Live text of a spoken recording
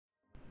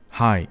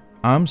Hi,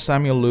 I'm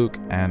Samuel Luke,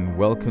 and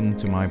welcome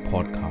to my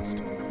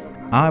podcast.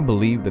 I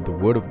believe that the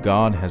Word of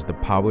God has the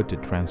power to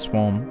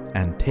transform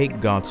and take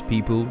God's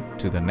people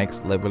to the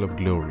next level of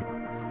glory.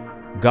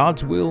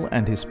 God's will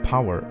and His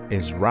power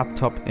is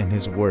wrapped up in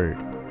His Word,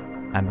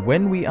 and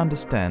when we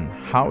understand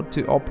how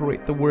to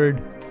operate the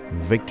Word,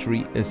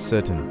 victory is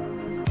certain.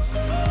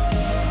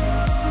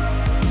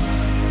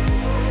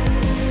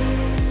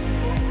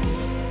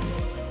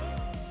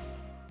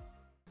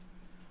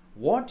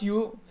 What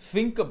you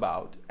think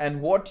about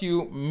and what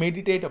you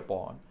meditate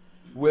upon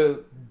will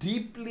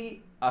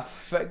deeply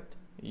affect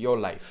your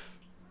life.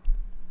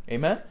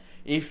 Amen.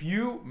 If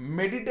you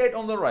meditate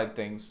on the right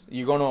things,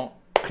 you're going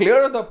to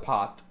clear the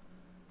path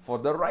for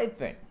the right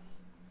thing.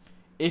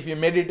 If you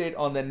meditate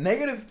on the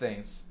negative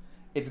things,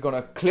 it's going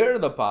to clear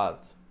the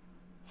path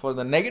for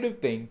the negative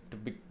thing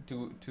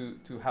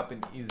to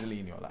happen easily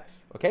in your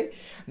life. Okay?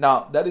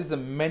 Now, that is the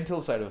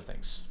mental side of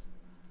things,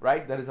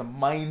 right? That is the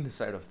mind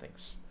side of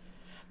things.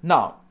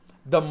 Now,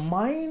 the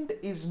mind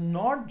is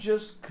not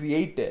just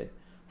created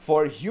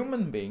for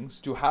human beings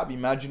to have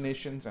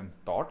imaginations and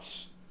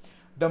thoughts.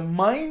 The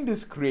mind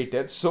is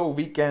created so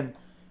we can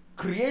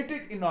create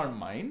it in our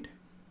mind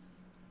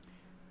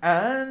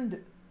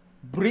and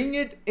bring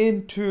it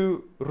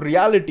into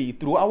reality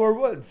through our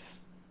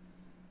words.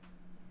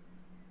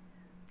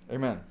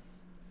 Amen.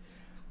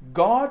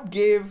 God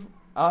gave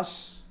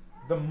us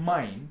the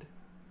mind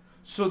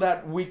so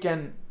that we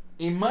can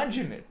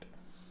imagine it.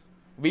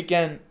 We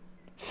can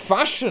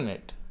fashion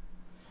it.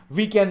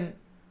 We can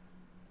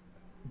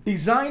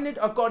design it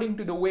according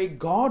to the way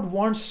God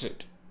wants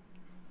it.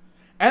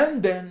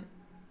 And then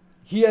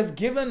He has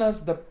given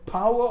us the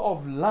power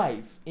of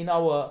life in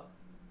our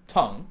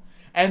tongue.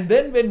 And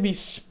then when we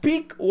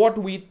speak what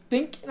we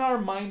think in our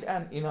mind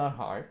and in our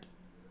heart,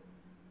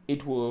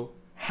 it will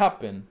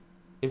happen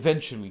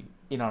eventually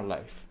in our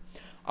life.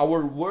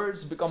 Our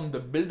words become the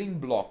building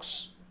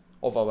blocks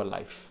of our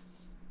life.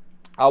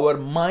 Our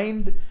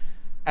mind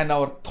and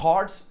our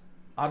thoughts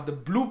are the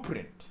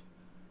blueprint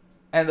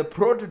and the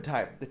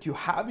prototype that you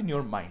have in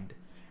your mind,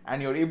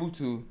 and you're able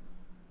to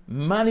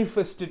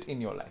manifest it in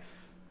your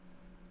life.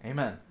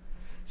 Amen.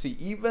 See,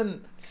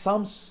 even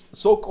some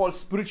so-called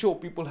spiritual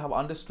people have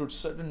understood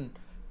certain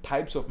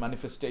types of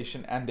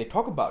manifestation and they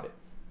talk about it.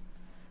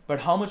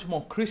 But how much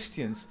more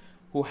Christians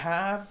who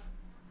have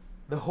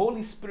the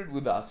Holy Spirit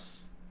with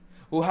us,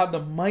 who have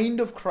the mind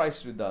of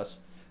Christ with us,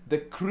 the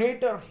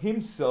Creator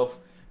Himself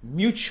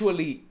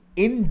mutually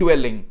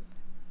indwelling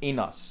in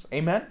us.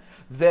 Amen.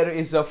 There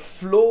is a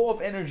flow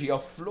of energy, a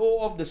flow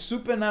of the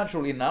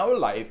supernatural in our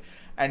life,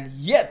 and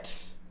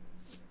yet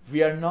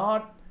we are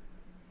not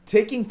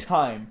taking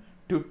time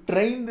to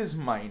train this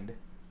mind.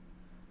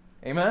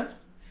 Amen.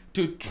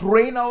 To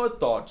train our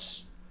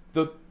thoughts,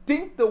 to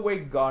think the way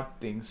God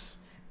thinks,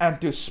 and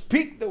to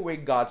speak the way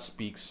God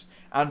speaks,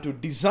 and to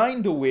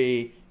design the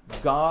way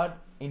God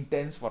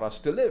intends for us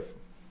to live.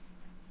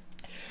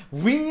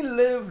 We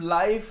live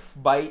life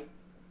by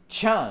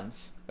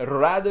chance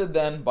rather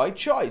than by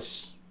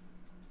choice.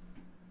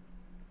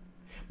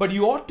 But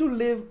you ought to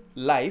live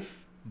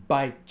life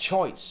by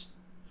choice.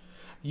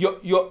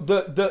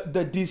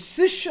 The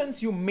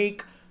decisions you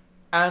make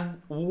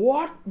and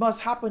what must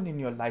happen in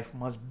your life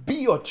must be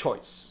your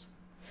choice.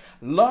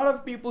 A lot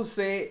of people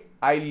say,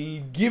 I'll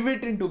give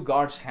it into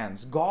God's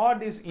hands.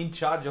 God is in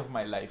charge of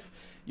my life.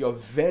 You're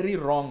very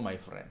wrong, my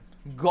friend.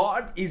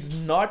 God is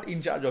not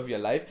in charge of your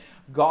life.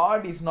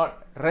 God is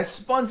not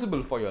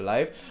responsible for your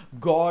life.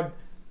 God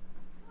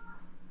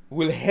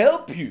will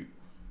help you,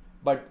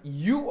 but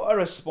you are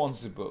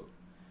responsible.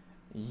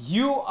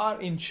 You are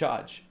in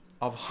charge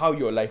of how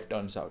your life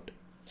turns out.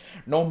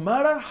 No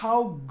matter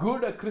how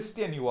good a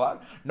Christian you are,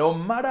 no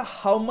matter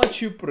how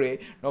much you pray,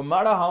 no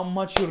matter how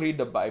much you read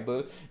the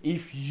Bible,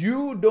 if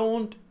you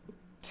don't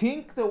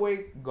think the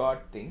way God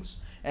thinks,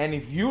 and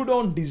if you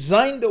don't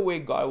design the way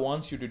God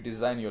wants you to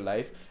design your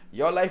life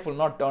will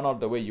not turn out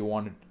the way you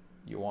want it.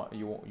 You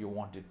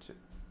want it to.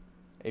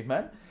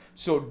 Amen.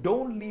 So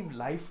don't leave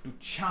life to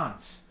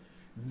chance.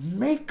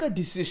 Make a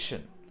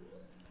decision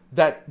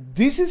that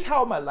this is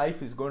how my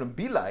life is going to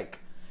be like,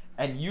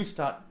 and you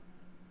start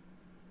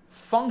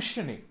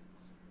functioning,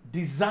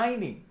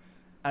 designing,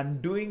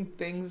 and doing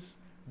things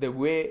the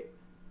way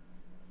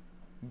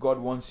God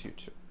wants you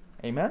to.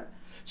 Amen.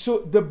 So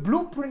the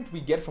blueprint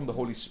we get from the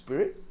Holy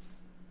Spirit,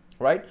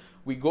 right?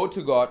 We go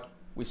to God,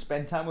 we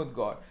spend time with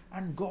God,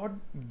 and God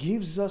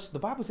gives us, the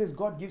Bible says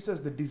God gives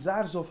us the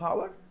desires of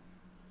our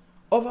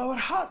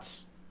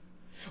hearts.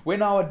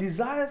 When our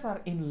desires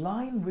are in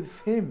line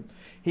with Him,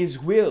 His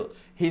will,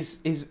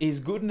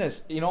 His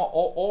goodness,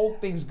 all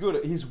things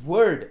good, His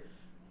word,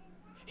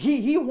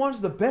 He wants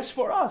the best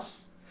for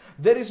us.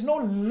 There is no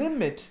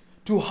limit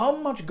to how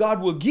much God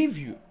will give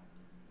you.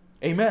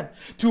 Amen.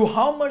 To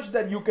how much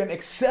that you can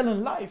excel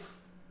in life.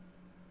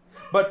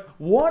 But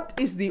what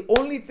is the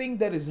only thing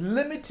that is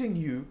limiting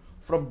you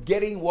from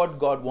getting what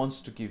God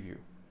wants to give you?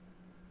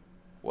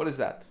 What is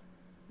that?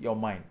 Your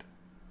mind.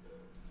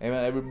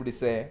 Amen. Everybody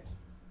say,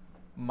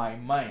 my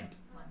mind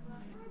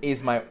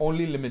is my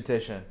only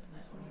limitation.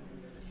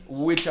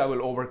 which I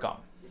will overcome.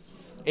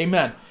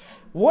 Amen.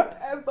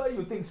 Whatever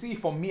you think, see,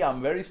 for me,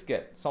 I'm very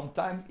scared.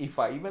 Sometimes if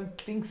I even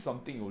think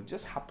something, it will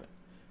just happen.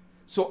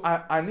 So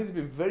I need to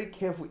be very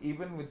careful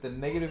even with the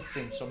negative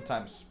things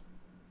sometimes.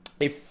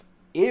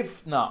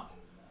 If now,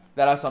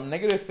 there are some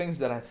negative things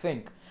that I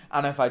think,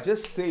 and if I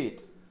just say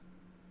it,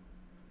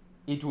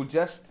 it will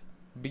just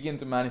begin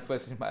to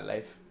manifest in my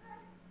life.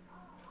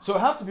 So I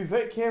have to be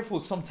very careful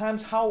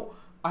sometimes how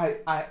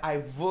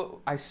I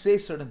say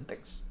certain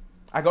things.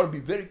 I got to be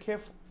very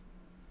careful.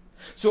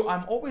 So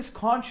I'm always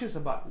conscious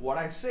about what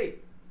I say.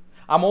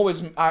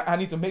 I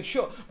need to make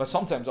sure. But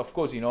sometimes, of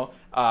course,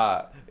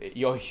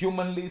 you're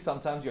humanly,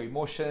 sometimes your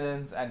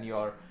emotions and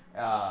your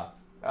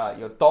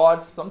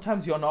thoughts,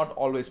 sometimes you're not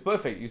always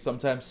perfect. You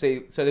sometimes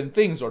say certain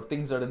things or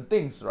think certain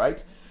things,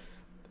 right?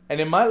 And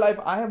in my life,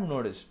 I have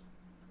noticed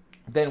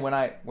then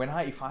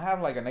if I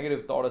have like a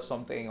negative thought or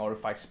something, or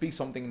if I speak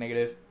something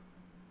negative,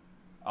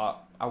 I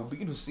will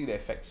begin to see the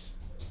effects.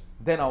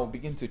 Then I will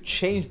begin to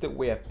change the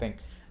way I think,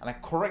 and I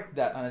correct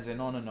that, and I say,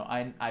 no,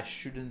 I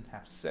shouldn't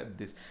have said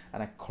this,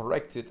 and I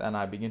correct it, and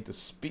I begin to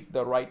speak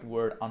the right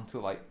word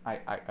until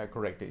I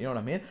correct it. You know what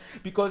I mean?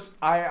 Because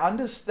I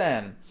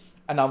understand,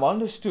 and I've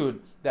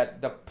understood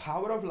that the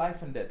power of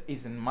life and death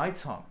is in my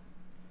tongue.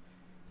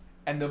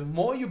 And the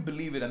more you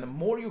believe it and the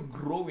more you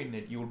grow in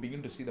it, you will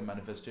begin to see the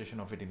manifestation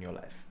of it in your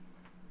life.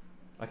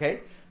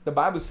 Okay? The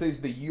Bible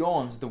says the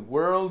eons, the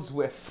worlds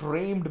were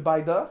framed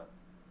by the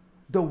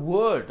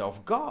word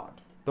of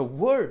God. The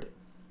word.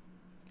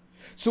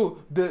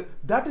 So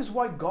that is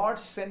why God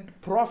sent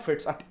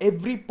prophets at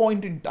every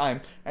point in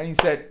time, and he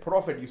said,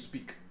 prophet, you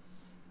speak.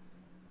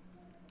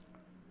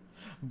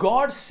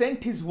 God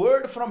sent his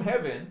word from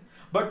heaven,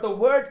 but the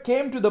word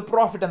came to the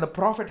prophet, and the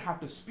prophet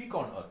had to speak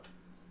on earth.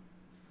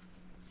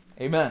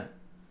 Amen.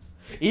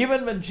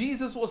 Even when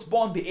Jesus was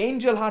born, the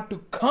angel had to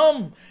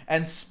come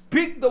and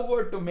speak the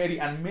word to Mary,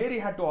 and Mary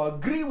had to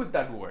agree with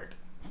that word.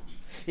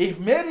 If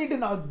Mary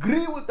didn't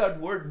agree with that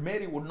word,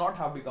 Mary would not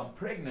have become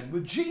pregnant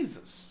with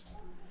Jesus.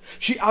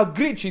 She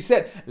agreed. She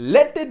said,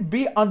 let it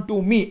be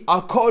unto me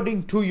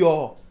according to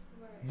your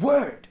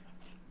word.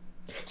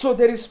 So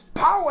there is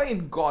power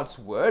in God's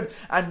word,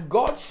 and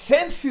God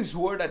sends his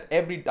word at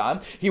every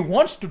time he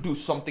wants to do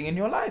something in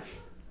your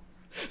life.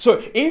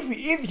 So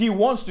if he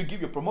wants to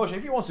give you promotion,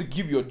 if he wants to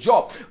give you a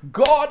job,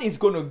 God is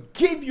going to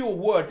give you a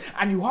word,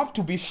 and you have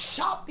to be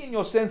sharp in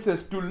your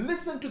senses to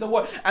listen to the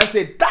word and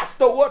say, that's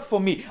the word for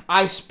me.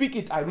 I speak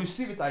it, I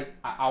receive it,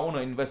 I want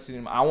to invest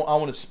in it, I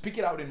want to speak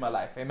it out in my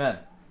life. Amen.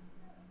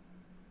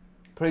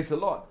 Praise the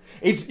Lord.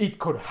 It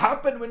could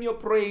happen when you're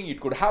praying.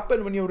 It could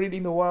happen when you're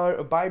reading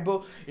the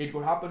Bible. It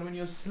could happen when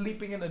you're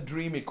sleeping in a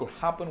dream. It could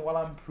happen while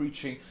I'm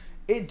preaching.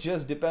 It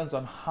just depends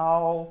on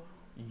how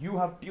you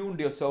have tuned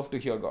yourself to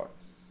hear God.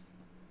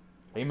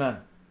 Amen.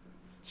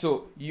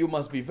 So you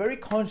must be very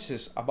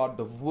conscious about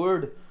the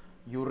word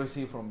you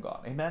receive from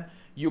God. Amen.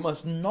 You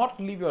must not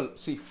leave your...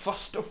 See,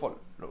 first of all,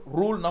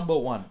 rule number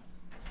one.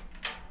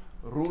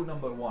 Rule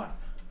number one.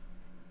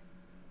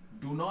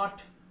 Do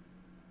not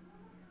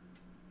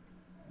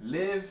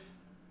live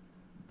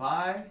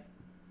by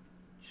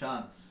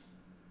chance.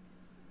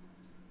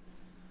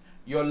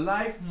 Your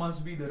life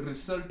must be the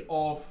result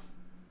of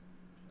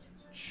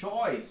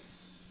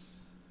choice.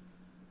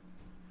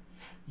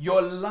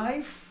 Your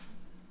life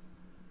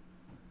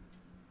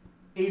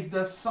is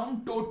the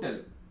sum total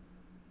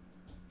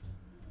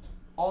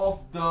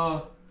of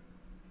the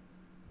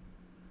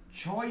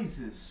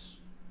choices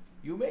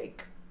you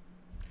make.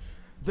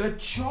 The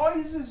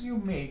choices you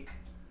make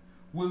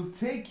will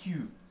take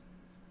you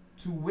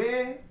to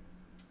where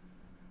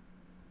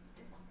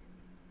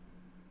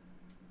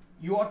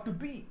you ought to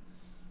be.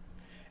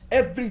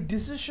 Every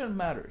decision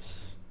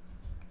matters.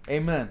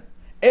 Amen.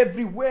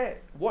 Everywhere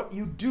what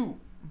you do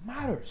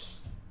matters.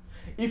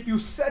 If you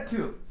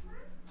settle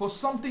for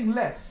something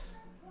less,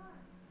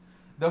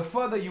 the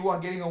further you are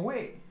getting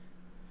away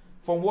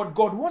from what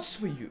God wants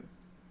for you.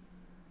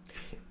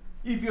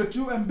 If you're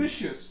too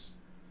ambitious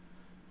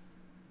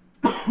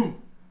and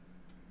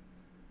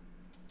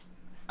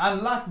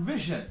lack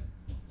vision,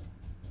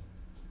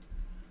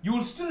 you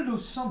will still do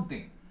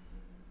something,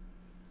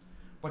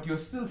 but you're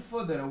still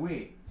further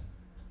away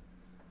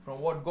from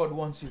what God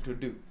wants you to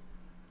do.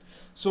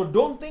 So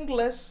don't think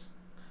less,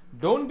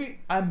 don't be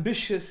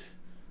ambitious,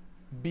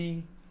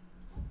 be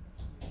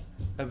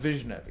a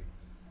visionary.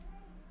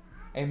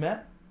 Amen.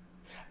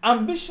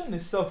 Ambition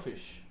is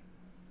selfish.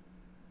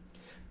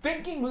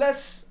 Thinking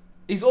less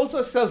is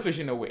also selfish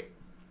in a way.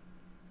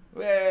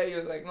 Where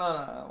you're like,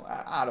 no,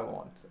 I don't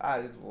want.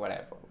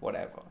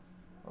 Whatever.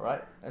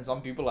 Alright? And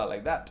some people are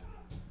like that.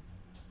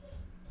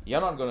 You're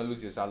not going to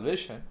lose your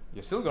salvation.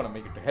 You're still going to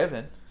make it to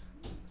heaven.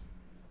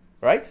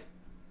 Right?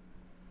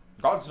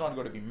 God's not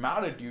going to be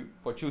mad at you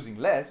for choosing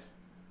less.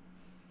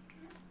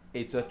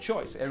 It's a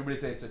choice. Everybody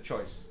say it's a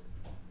choice.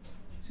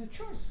 It's a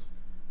choice.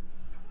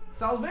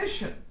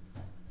 Salvation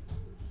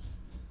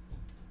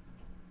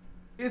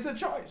is a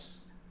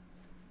choice.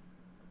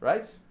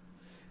 Right?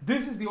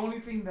 This is the only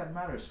thing that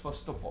matters,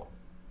 first of all.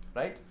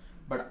 Right?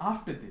 But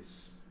after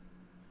this,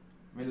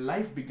 when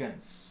life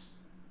begins,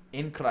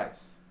 in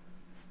Christ,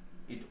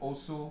 it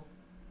also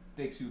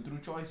takes you through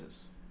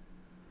choices.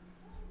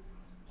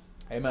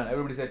 Amen.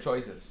 Everybody say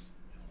choices.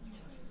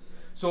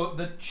 So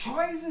the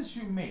choices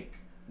you make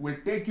will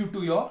take you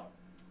to your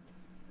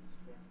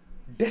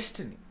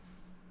destiny.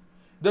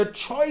 The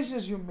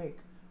choices you make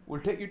will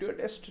take you to your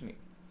destiny.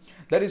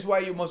 That is why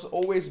you must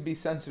always be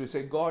sensitive.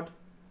 Say, God,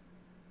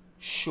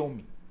 show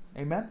me.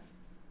 Amen.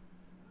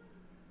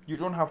 You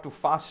don't have to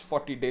fast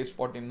 40 days,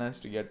 40 nights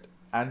to get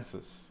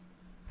answers.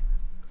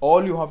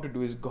 All you have to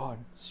do is, God,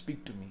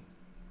 speak to me.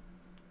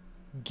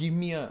 Give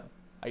me an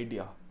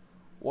idea.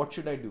 What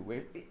should I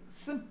do?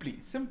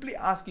 Simply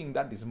asking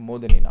that is more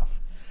than enough.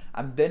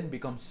 And then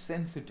become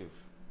sensitive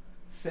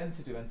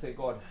and say,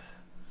 God,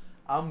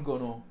 I'm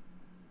going to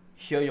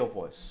hear your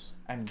voice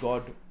and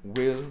God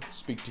will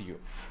speak to you.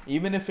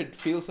 Even if it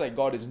feels like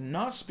God is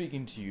not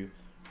speaking to you,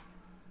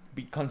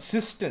 be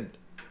consistent,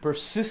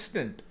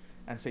 persistent,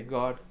 and say,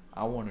 God,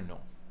 I want to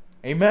know.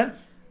 Amen?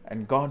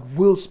 And God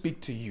will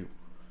speak to you.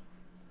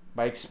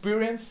 By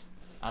experience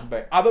and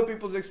by other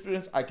people's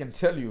experience, I can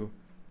tell you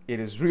it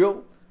is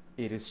real,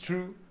 it is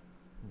true.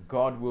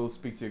 God will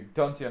speak to you.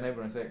 Turn to your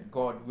neighbor and say,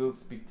 God will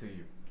speak to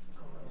you.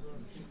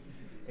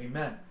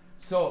 Amen.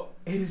 So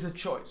it is a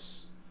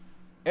choice.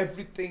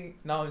 Everything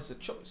now is a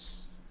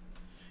choice.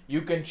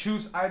 You can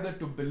choose either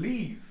to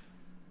believe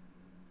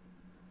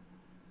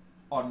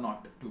or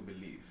not to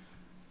believe.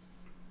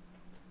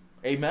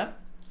 Amen.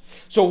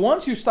 So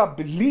once you start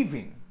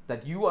believing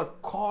that you are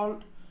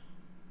called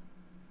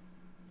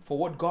for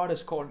what God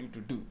has called you to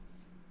do,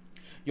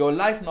 your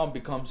life now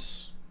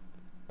becomes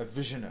a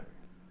visionary.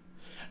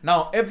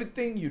 Now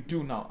everything you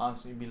do now,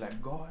 ask me, be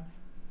like, God,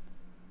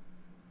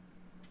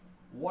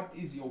 what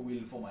is your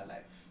will for my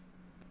life?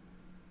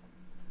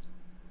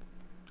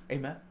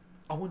 Amen.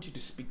 I want you to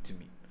speak to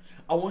me.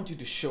 I want you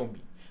to show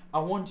me. I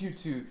want you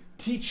to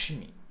teach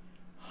me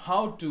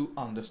how to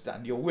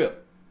understand your will.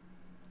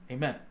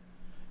 Amen.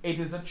 It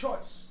is a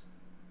choice.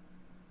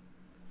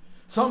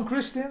 Some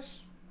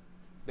Christians,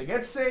 they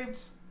get saved,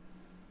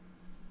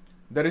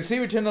 they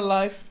receive eternal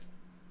life,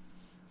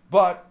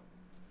 but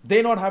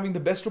they're not having the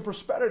best of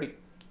prosperity.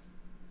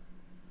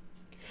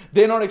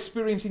 They're not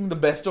experiencing the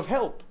best of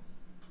health.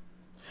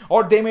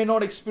 Or they may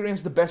not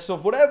experience the best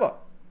of whatever.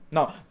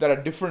 Now, there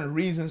are different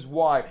reasons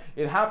why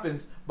it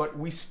happens, but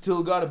we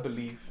still got to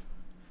believe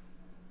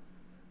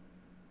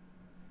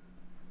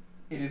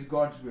it is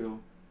God's will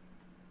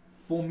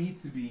for me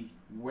to be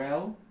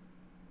well.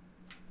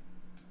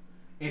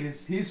 It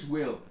is His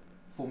will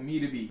for me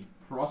to be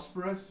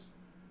prosperous.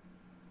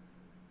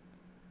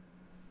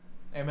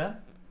 Amen.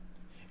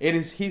 It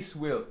is His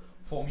will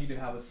for me to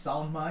have a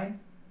sound mind.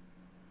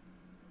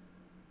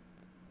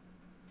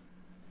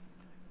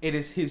 It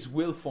is His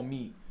will for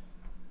me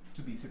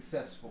to be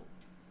successful.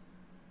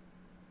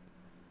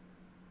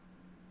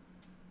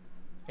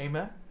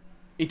 Amen.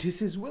 It is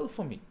His will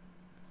for me.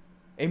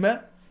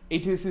 Amen.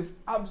 It is His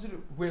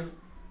absolute will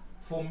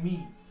for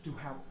me to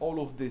have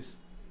all of this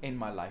in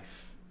my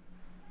life.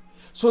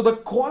 So the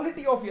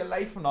quality of your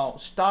life now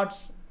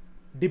starts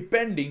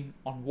depending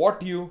on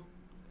what you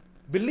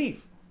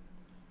believe.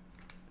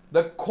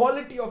 The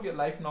quality of your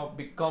life now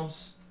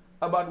becomes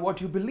about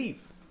what you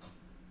believe.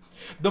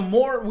 The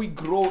more we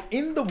grow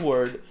in the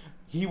Word,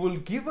 He will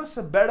give us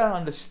a better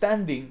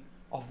understanding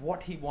of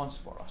what He wants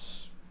for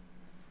us.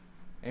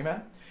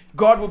 Amen.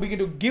 God will begin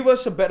to give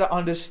us a better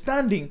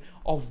understanding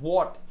of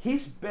what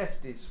His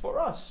best is for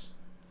us.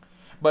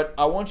 But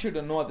I want you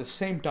to know at the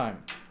same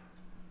time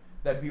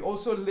that we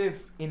also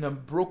live in a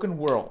broken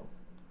world.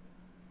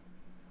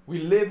 We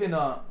live in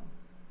a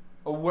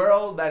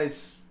world that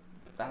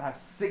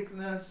has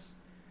sickness,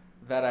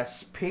 that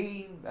has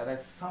pain, that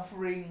has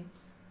suffering,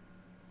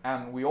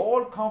 and we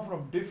all come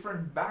from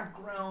different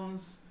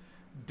backgrounds,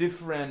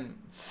 different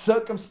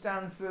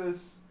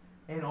circumstances,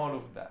 and all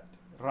of that,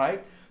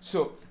 right?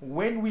 So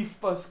when we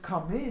first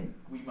come in,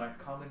 we might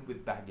come in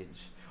with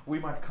baggage. We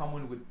might come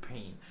in with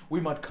pain. We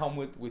might come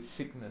with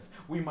sickness.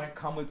 We might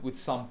come with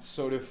some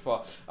sort of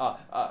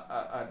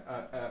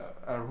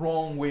a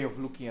wrong way of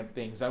looking at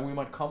things. And we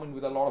might come in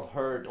with a lot of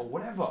hurt or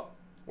whatever,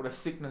 or a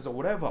sickness or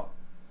whatever.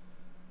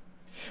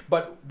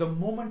 But the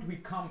moment we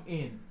come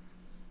in,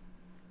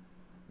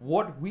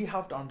 what we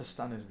have to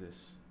understand is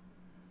this.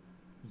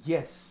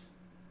 Yes,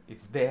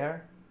 it's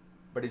there,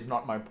 but it's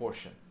not my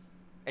portion.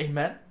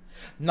 Amen?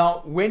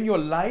 Now, when your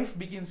life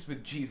begins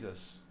with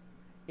Jesus,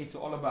 it's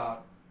all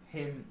about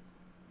Him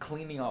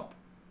cleaning up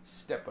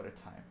step at a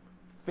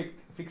time,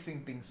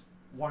 fixing things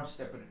one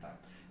step at a time.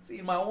 See,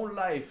 in my own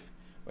life,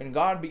 when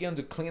God began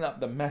to clean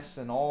up the mess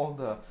and all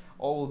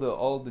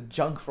the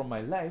junk from my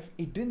life,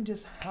 it didn't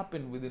just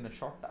happen within a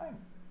short time.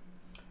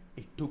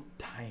 It took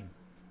time.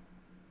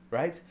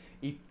 Right?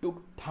 It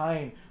took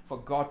time for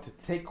God to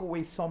take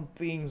away some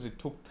things. It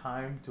took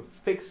time to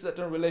fix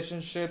certain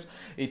relationships.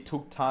 It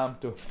took time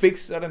to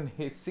fix certain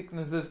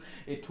sicknesses.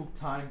 It took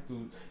time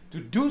to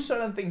do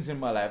certain things in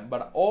my life.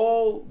 But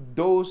all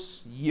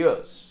those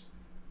years,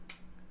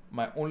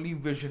 my only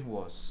vision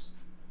was,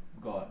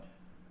 God,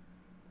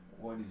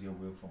 what is your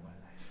will for my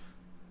life?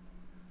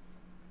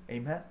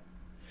 Amen?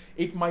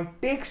 it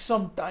might take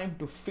some time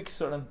to fix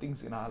certain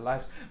things in our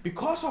lives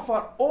because of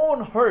our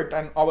own hurt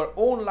and our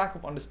own lack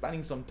of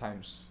understanding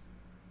sometimes.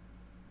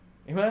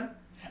 Amen?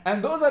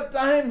 And those are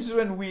times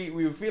when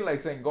we feel like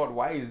saying, God,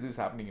 why is this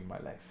happening in my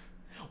life?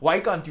 Why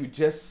can't you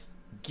just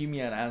give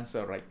me an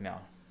answer right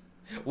now?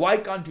 Why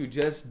can't you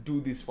just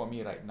do this for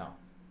me right now?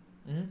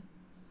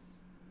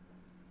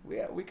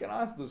 We can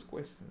ask those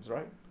questions,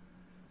 right?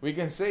 We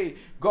can say,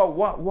 God,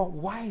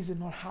 why is it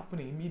not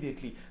happening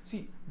immediately?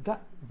 See,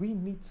 that we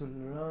need to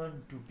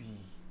learn to be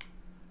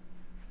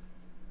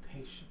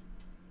patient.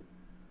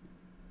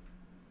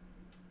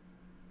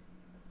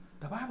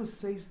 The Bible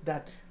says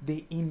that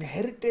they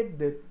inherited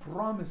the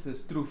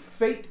promises through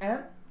faith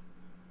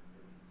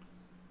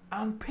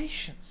and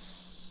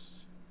patience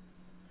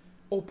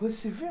or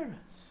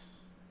perseverance.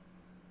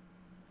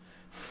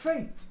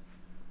 Faith.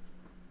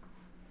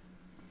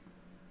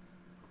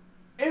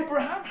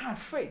 Abraham had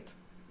faith,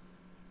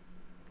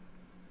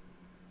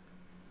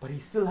 but he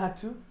still had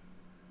to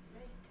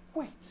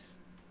wait.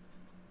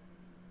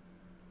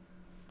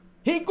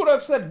 He could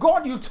have said,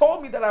 God, you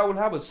told me that I will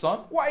have a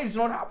son. Why is it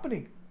not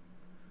happening?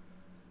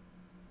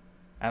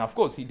 And of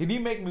course, did he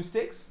make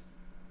mistakes?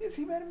 Yes,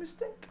 he made a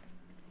mistake.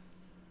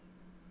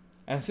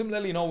 And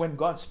similarly, when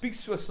God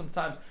speaks to us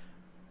sometimes,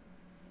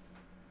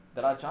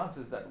 there are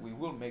chances that we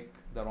will make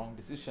the wrong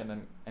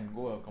decision and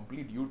go a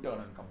complete U-turn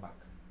and come back.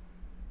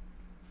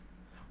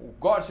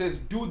 God says,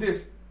 do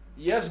this.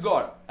 Yes,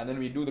 God. And then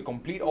we do the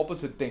complete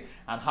opposite thing.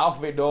 And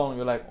halfway down,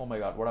 you're like, oh my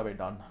God, what have I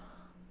done?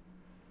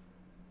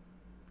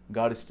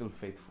 God is still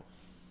faithful.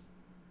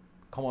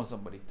 Come on,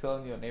 somebody.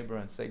 Turn your neighbor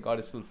and say, God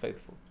is still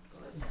faithful.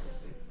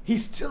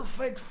 He's still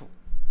faithful.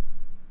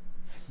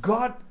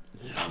 God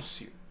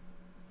loves you.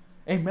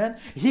 Amen.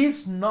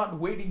 He's not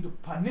waiting to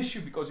punish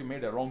you because you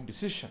made a wrong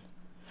decision.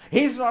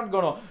 He's not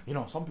going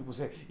to, some people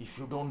say, if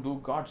you don't do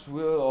God's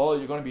will,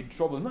 you're going to be in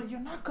trouble. No, you're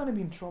not going to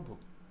be in trouble.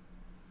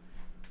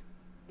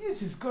 You're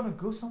just going to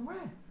go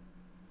somewhere.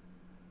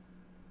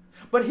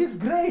 But His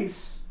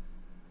grace,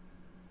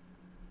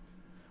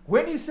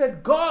 when you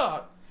said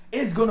God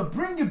is going to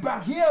bring you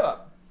back here,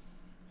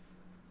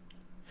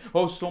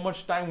 so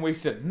much time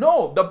wasted.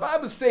 No, the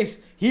Bible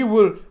says He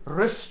will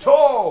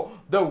restore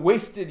the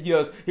wasted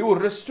years. He will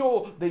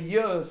restore the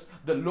years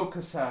the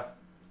locusts have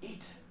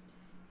eaten.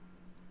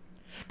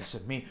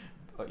 Doesn't mean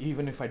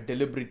even if I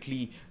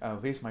deliberately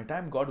waste my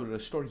time, God will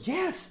restore.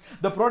 Yes,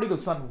 the prodigal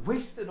son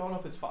wasted all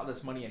of his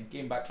father's money and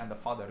came back, and the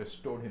father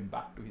restored him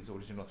back to his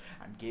original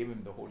and gave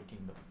him the whole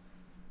kingdom.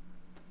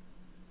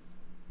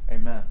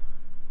 Amen.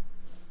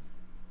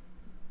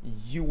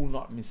 You will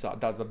not miss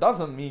out. That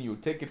doesn't mean you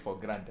take it for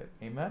granted.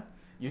 Amen.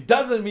 It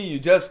doesn't mean you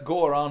just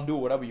go around, do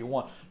whatever you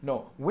want.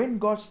 No. When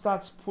God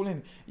starts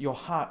pulling your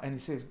heart and He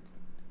says,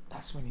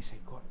 that's when you say,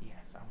 God,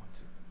 yes, I want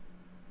to.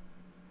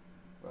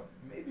 Well,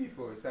 maybe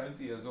for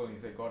 70 years old, you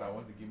say, God, I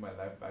want to give my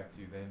life back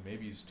to you. Then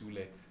maybe it's too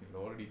late.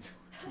 You're already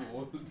too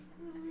old.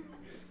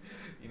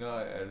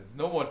 There's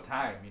no more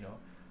time,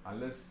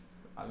 unless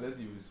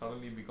you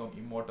suddenly become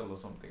immortal or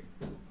something.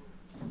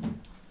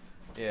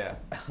 Yeah.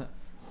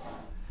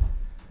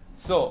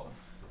 So,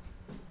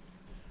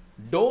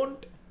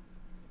 don't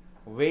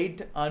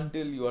wait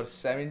until you are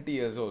 70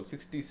 years old,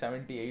 60,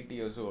 70, 80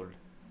 years old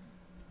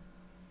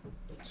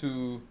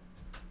to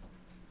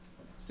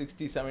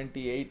 60,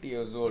 70, 80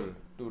 years old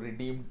to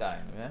redeem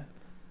time. Yeah?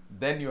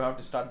 Then you have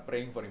to start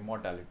praying for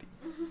immortality.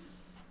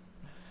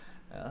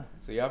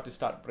 So you have to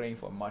start praying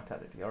for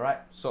immortality. Alright?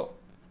 So,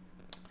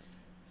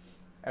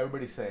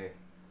 everybody say,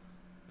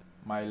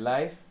 my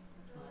life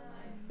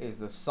is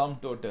the sum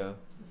total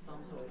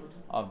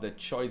of the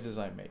choices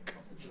I make.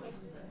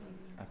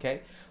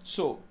 Okay?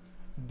 So,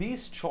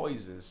 these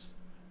choices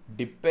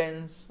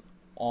depends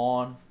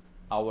on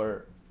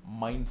our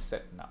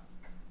mindset now.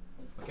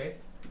 Okay?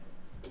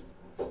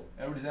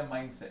 Everybody say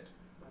mindset.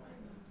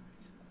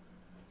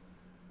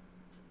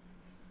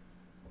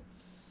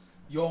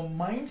 Your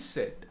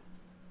mindset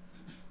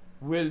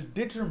will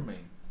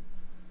determine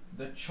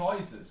the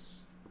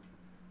choices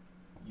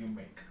you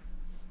make.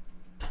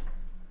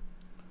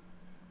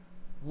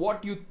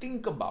 What you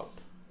think about,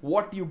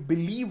 what you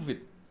believe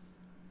in,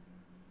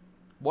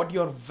 what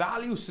your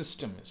value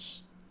system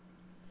is.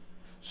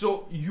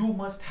 So you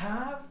must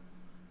have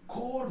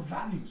core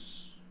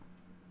values.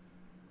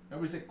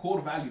 Everybody say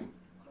core value.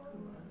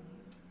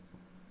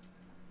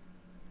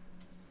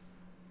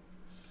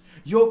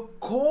 Your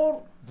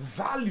core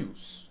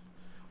values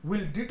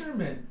will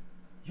determine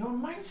your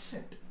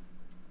mindset.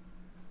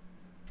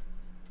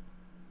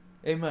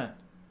 Amen.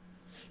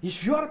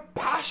 If you are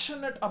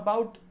passionate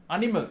about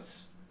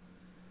animals,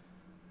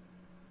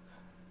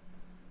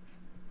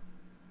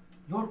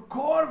 your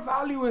core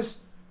value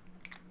is,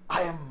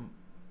 I am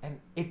an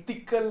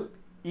ethical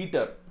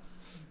eater.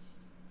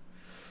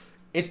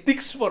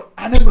 Ethics for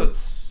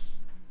animals.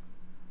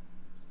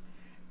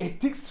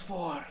 Ethics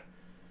for,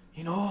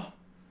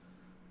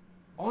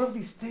 all of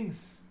these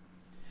things.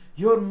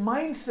 Your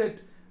mindset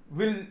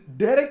will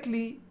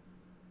directly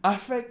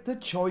affect the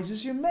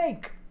choices you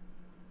make.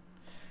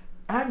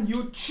 And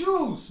you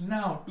choose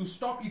now to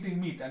stop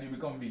eating meat and you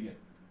become vegan.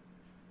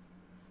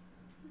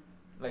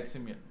 like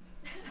Simeon.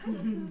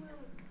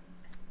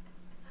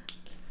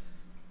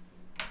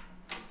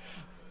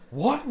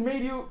 What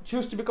made you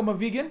choose to become a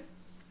vegan?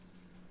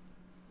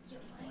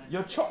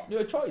 Your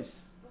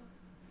choice.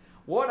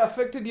 What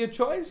affected your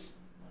choice?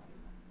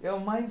 Your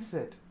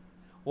mindset.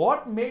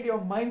 What made your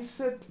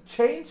mindset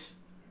change?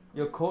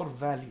 Your core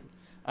value.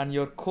 And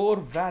your core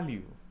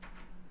value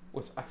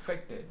was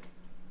affected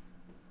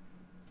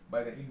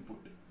by the input.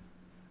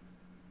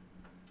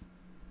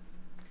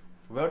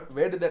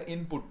 Where did that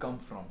input come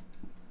from?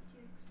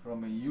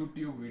 From a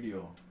YouTube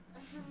video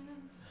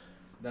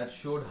that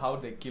showed how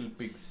they kill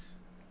pigs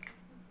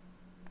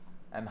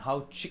and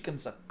how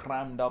chickens are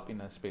crammed up in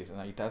a space.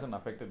 And it hasn't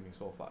affected me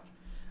so far.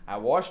 I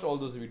watched all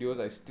those videos.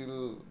 I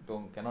still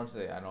cannot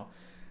say I know.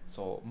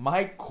 So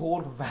my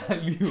core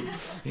value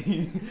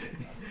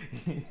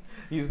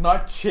is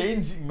not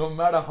changing no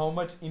matter how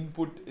much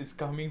input is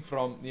coming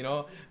from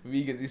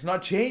vegans. It's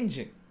not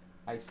changing.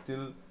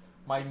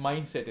 My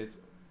mindset is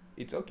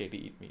it's okay to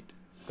eat meat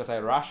because I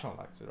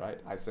rationalize it, right?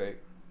 I say,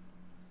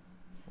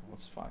 well,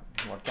 it's fine.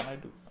 What can I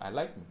do? I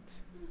like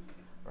meat,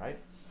 right?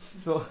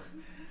 So,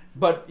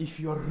 but if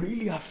you're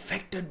really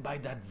affected by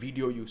that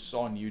video you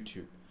saw on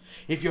YouTube,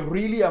 if you're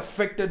really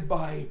affected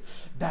by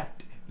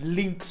that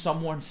link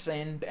someone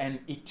sent and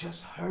it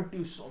just hurt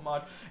you so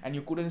much and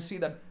you couldn't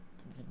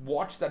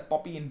watch that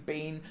puppy in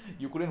pain,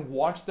 you couldn't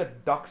watch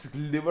that duck's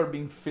liver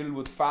being filled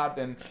with fat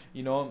and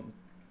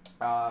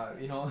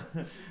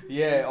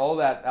yeah, all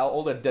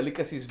the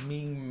delicacies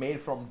being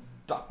made from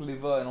duck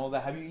liver and all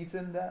that. Have you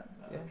eaten that?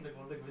 Yeah. Like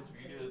which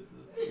video is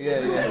this?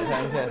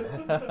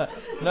 Yeah.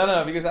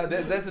 No, because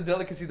there's a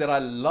delicacy that I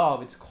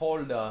love. It's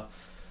called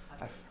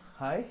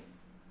hi?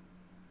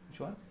 Which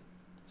one?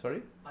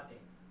 Sorry? Pate.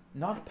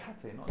 Not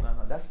pate. No.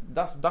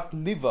 That's duck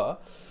liver.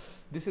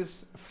 This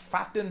is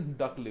fattened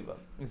duck liver.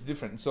 It's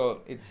different.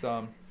 So it's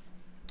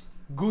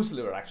goose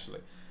liver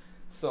actually.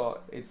 So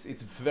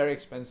it's very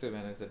expensive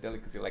and it's a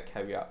delicacy like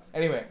caviar.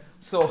 Anyway,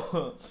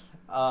 so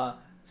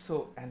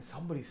and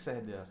somebody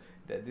said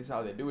that this is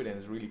how they do it and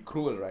it's really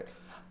cruel, right?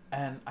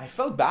 And I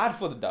felt bad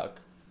for the duck.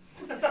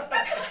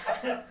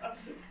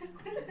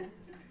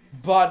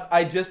 But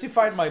I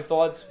justified my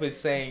thoughts by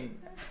saying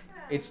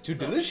it's too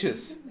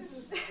delicious,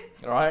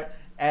 right?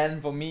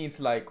 And for me, it's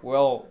like,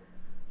 well,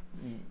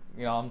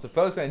 I'm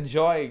supposed to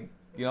enjoy,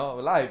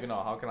 life,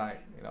 how can I,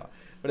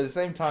 But at the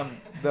same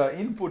time, the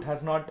input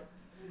has not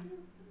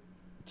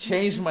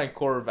changed my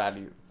core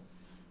value.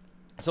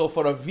 So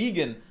for a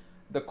vegan,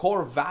 the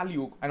core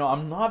value,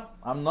 I'm not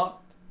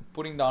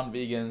putting down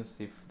vegans.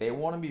 If they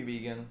want to be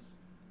vegans,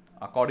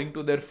 according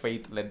to their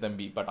faith, let them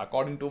be. But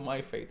according to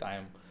my faith,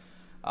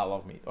 I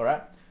love meat. All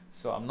right.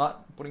 So I'm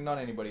not putting down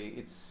anybody.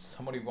 It's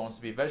somebody who wants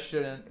to be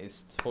vegetarian.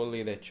 It's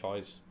totally their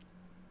choice.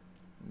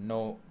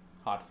 No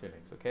hard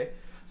feelings. Okay.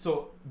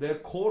 So their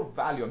core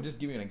value. I'm just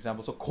giving you an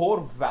example. So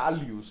core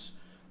values.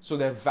 So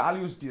their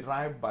values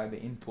derived by the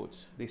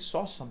inputs. They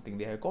saw something.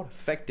 They got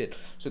affected.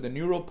 So the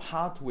neural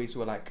pathways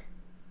were like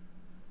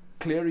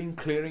clearing.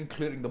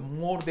 The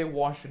more they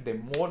watched it, the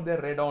more they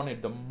read on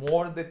it, the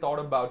more they thought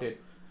about it,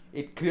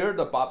 it cleared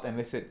the path and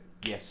they said,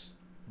 yes,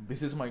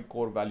 this is my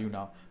core value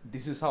now.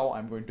 This is how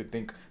I'm going to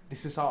think.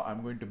 This is how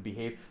I'm going to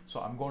behave. So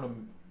I'm going to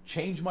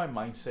change my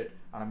mindset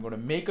and I'm going to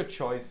make a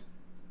choice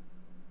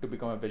to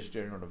become a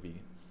vegetarian or a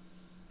vegan.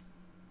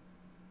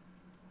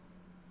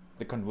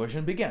 The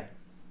conversion began.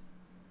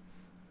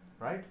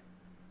 Right?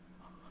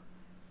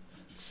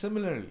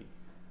 Similarly,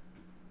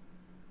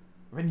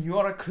 when you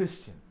are a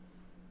Christian,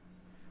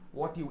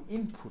 what you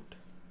input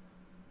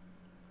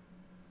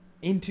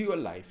into your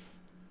life,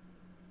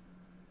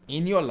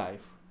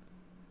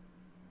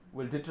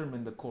 will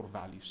determine the core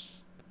values.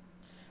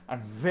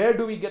 And where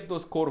do we get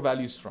those core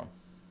values from?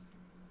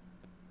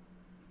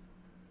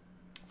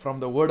 From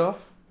the Word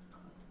of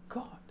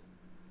God.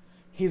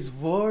 His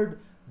Word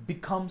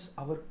becomes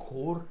our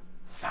core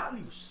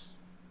values.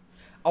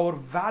 Our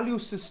value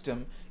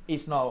system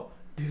is now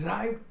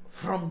derived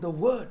from the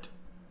Word.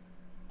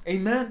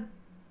 Amen.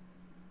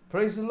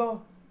 Praise the Lord.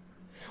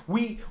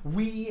 We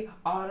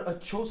are a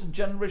chosen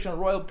generation, a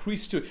royal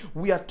priesthood.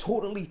 We are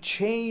totally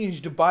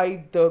changed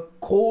by the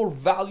core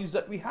values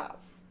that we have.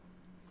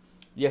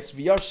 Yes,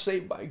 we are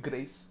saved by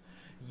grace.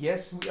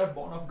 Yes, we are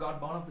born of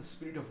God, born of the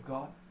Spirit of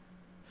God.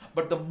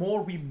 But the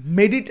more we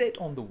meditate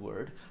on the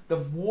Word,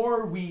 the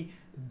more we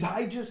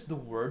digest the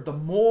Word, the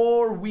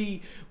more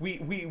we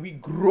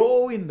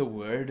grow in the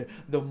Word,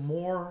 the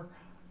more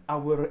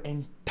our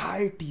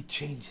entirety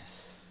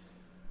changes.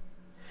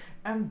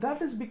 And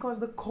that is because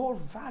the core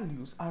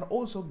values are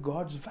also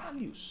God's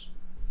values.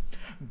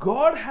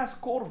 God has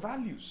core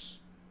values.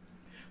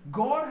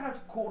 God has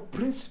core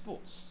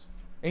principles.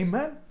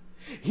 Amen.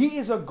 He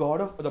is a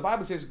God of, the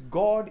Bible says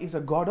God is a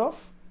God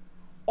of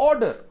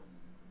order.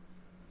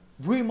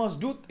 We must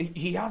do,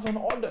 He has an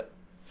order.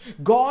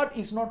 God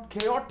is not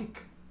chaotic.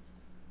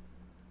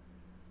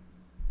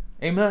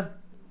 Amen.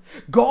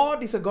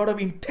 God is a God of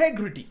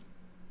integrity.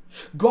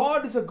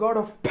 God is a God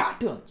of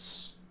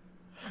patterns.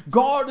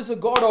 God is a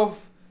God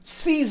of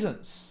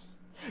seasons.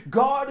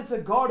 God is a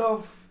God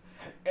of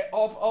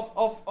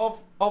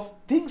of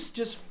things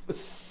just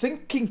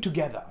sinking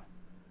together.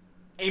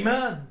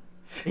 Amen.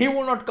 He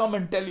will not come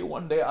and tell you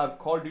one day I've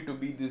called you to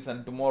be this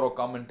and tomorrow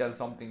come and tell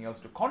something else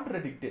to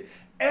contradict it.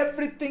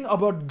 Everything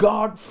about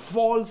God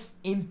falls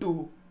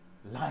into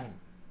line.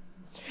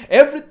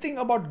 Everything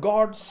about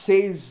God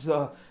says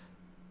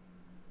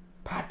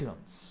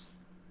patterns,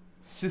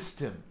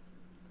 system,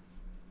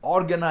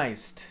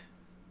 organized,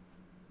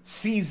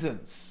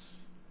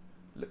 seasons.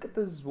 Look at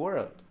this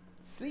world.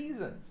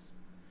 Seasons.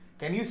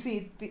 Can you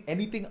see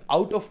anything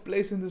out of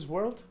place in this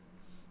world?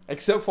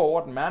 Except for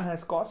what man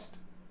has caused?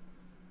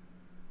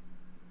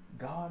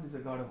 God is a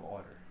God of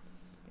order.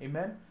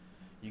 Amen?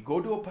 You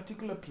go to a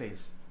particular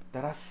place,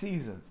 there are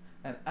seasons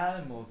and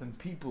animals and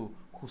people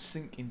who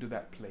sink into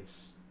that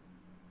place.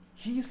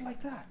 He is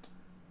like that.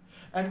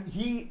 And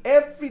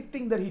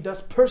everything that he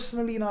does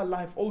personally in our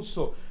life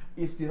also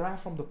is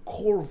derived from the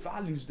core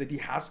values that he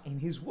has in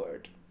his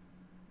word.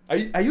 Are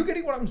you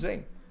getting what I'm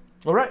saying?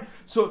 All right.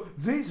 So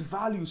this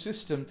value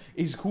system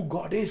is who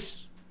God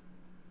is.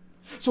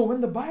 So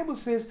when the Bible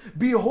says,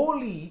 be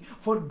holy,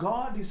 for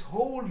God is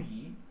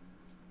holy,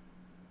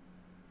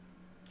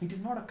 it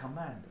is not a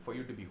command for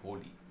you to be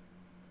holy.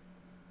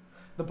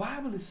 The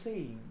Bible is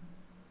saying,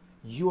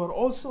 you are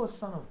also a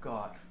son of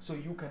God, so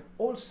you can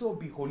also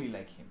be holy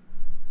like him.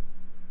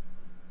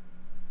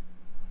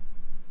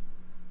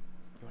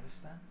 You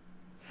understand?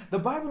 The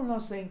Bible is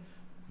not saying,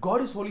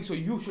 God is holy, so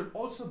you should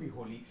also be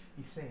holy.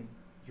 He's saying,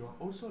 you are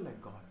also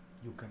like God.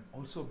 You can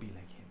also be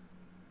like him.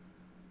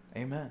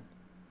 Amen.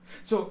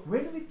 So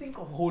when we think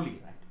of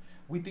holy, right,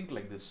 we think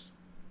like this.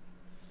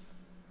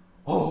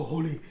 Oh,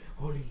 holy,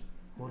 holy,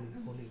 holy,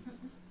 holy.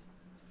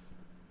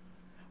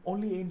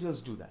 Only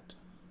angels do that.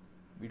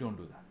 We don't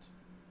do that.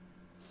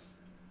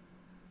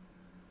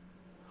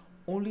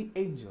 Only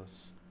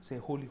angels say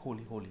holy,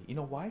 holy, holy. You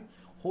know why?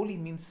 Holy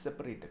means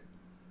separated,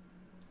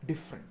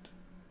 different,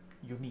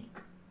 unique.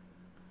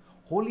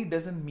 Holy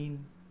doesn't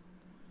mean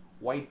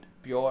white,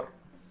 pure,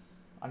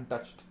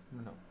 untouched.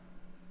 No.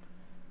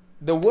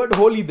 The word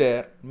holy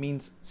there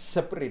means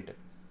separated.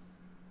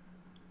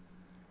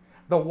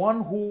 The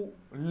one who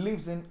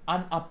lives in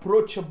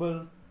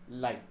unapproachable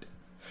light.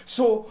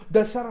 So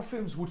the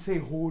seraphims would say,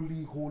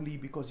 holy, holy,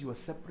 because you are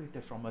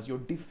separated from us. You're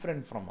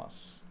different from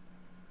us.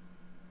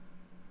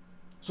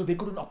 So they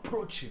couldn't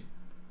approach him.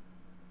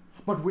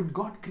 But when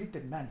God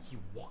created man, he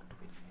walked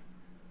with him.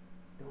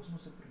 There was no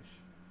separation.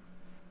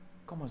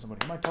 Come on,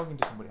 somebody. Am I talking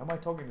to somebody? Am I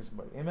talking to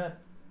somebody? Amen.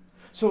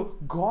 So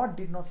God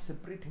did not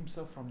separate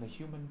himself from the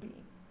human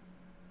being.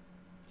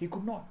 He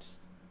could not.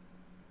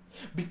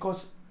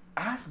 Because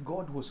as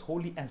God was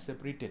holy and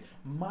separated,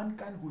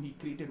 mankind who he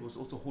created was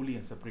also holy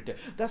and separated.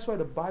 That's why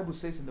the Bible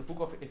says in the book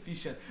of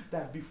Ephesians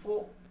that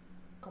before...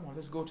 Come on,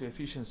 let's go to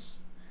Ephesians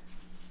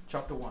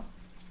chapter 1.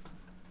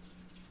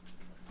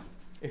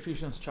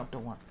 Ephesians chapter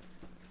 1.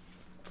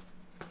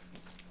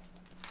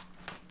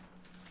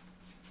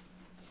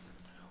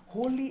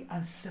 Holy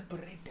and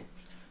separated.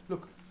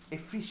 Look,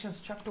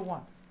 Ephesians chapter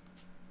 1.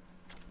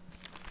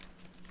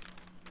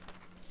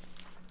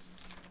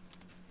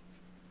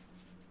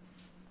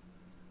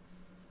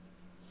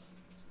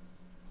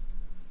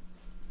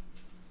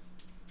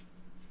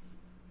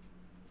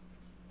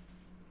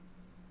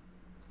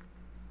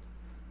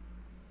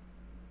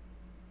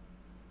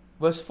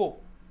 Verse 4.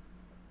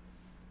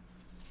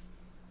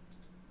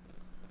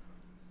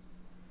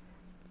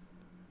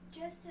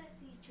 Just as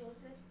he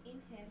chose us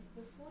in him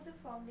before the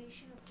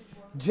foundation of the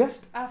world.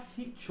 Just as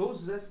he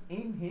chose us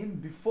in him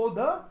before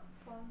the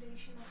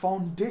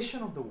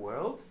foundation of the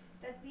world.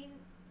 That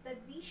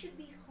we should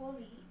be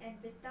holy and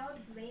without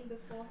blame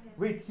before him.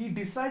 Wait, he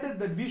decided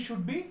that we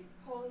should be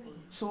holy.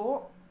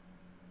 So,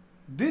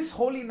 this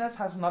holiness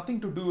has nothing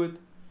to do with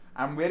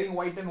I'm wearing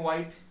white and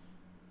white.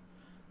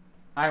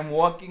 I'm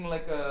walking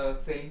like a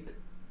saint.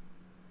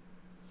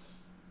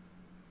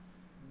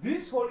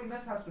 This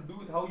holiness has to do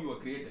with how you were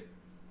created.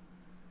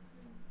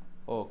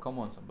 Oh, come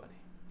on, somebody.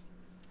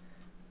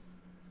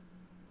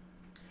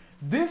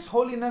 This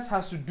holiness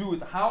has to do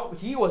with how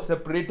he was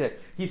separated.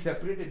 He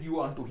separated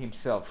you unto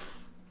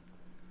himself.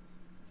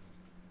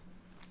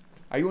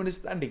 Are you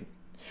understanding?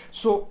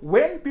 So,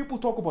 when people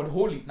talk about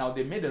holy, now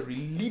they made a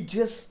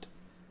religious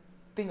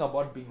thing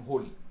about being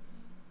holy.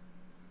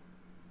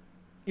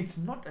 It's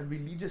not a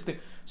religious thing.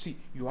 See,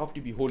 you have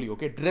to be holy,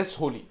 okay? Dress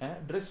holy.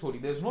 Dress holy.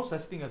 There's no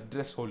such thing as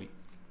dress holy.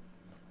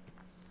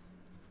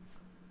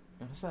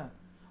 You understand?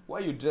 Why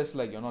you dress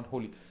like you're not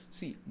holy?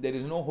 See, there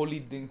is no holy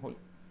thing holy.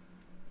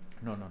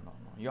 No.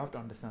 You have to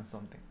understand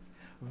something.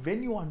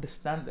 When you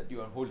understand that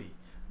you are holy,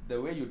 the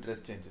way you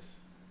dress changes.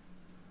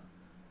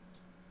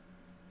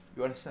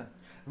 You understand?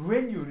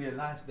 When you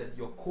realize that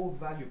your core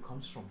value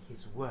comes from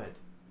his word.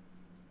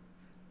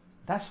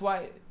 That's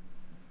why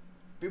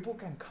people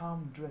can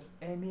come dressed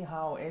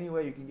anyhow,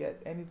 anywhere you can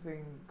get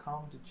anything,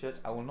 come to church.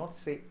 I will not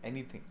say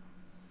anything.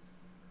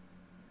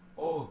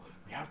 Oh,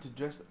 we have to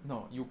dress.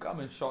 No, you come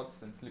in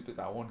shorts and slippers,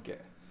 I won't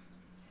care.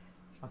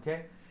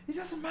 Okay? It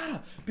doesn't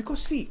matter.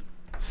 Because see,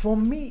 for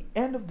me,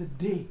 end of the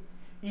day,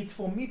 It's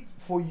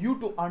for you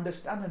to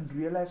understand and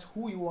realize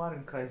who you are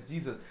in Christ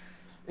Jesus.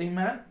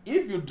 Amen.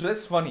 If you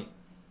dress funny,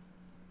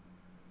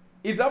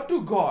 it's up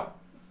to God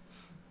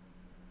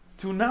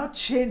to now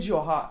change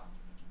your heart.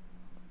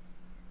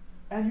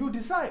 And you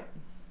decide.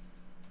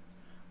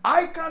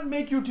 I can't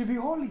make you to be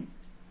holy.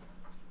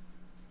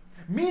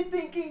 Me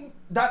thinking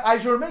that I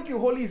shall make you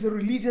holy is a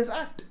religious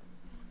act.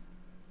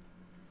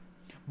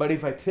 But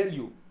if I tell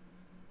you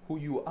who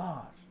you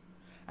are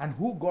and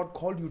who God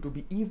called you to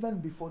be even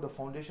before the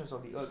foundations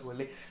of the earth were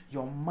laid,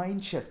 your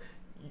mind shifts.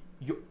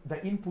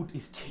 The input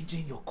is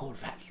changing your core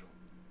value.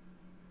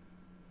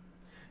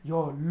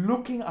 You're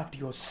looking at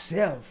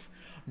yourself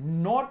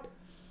not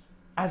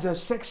as a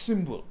sex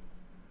symbol.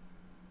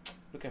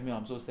 Look at me,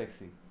 I'm so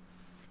sexy.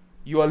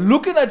 You are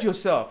looking at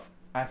yourself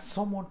as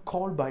someone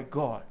called by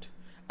God,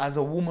 as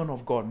a woman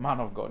of God, man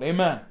of God.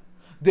 Amen.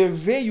 The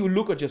way you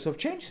look at yourself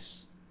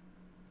changes.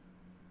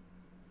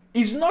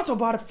 It's not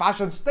about a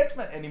fashion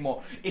statement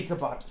anymore. It's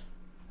about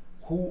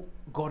who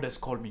God has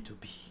called me to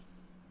be.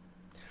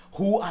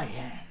 Who I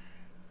am.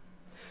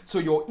 So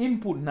your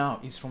input now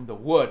is from the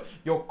word.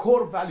 Your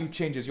core value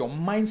changes. Your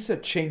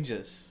mindset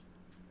changes.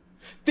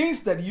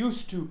 Things that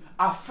used to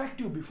affect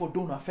you before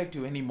don't affect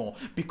you anymore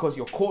because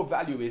your core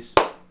value is,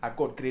 I've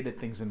got greater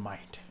things in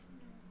mind.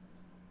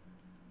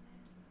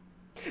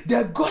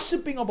 They're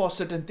gossiping about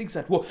certain things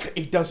at work.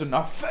 It doesn't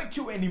affect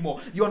you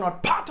anymore. You're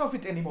not part of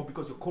it anymore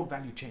because your core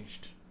value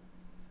changed.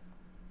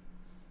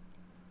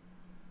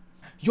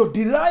 You're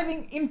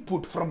deriving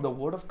input from the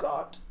Word of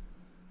God.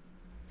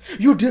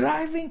 You're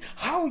deriving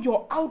how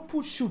your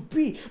output should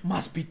be,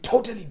 must be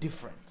totally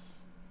different.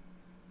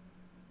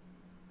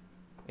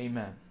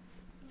 Amen.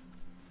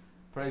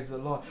 Praise the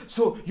Lord.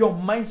 So your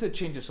mindset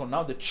changes. So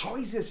now the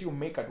choices you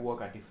make at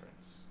work are different.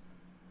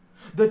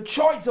 The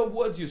choice of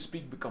words you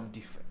speak become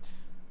different.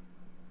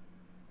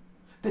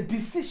 The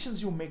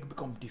decisions you make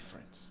become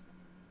different.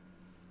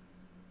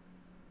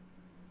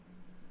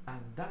 And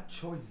that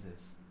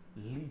choices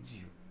leads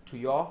you to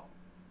your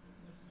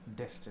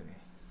destiny.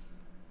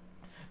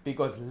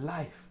 Because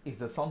life is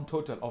the sum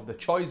total of the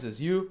choices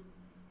you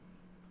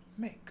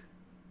make.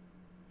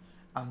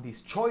 And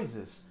these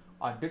choices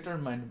are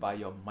determined by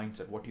your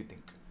mindset. What do you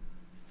think?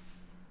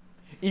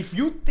 If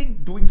you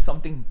think doing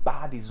something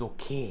bad is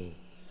okay,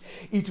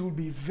 it will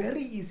be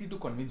very easy to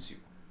convince you.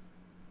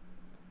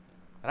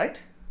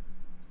 Right?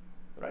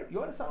 Right?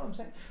 You understand what I'm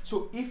saying?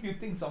 So if you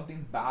think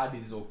something bad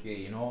is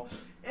okay,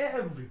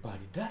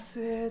 everybody does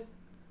it.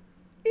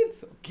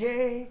 It's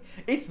okay.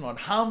 It's not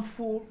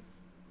harmful.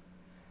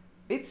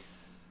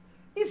 It's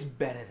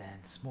better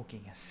than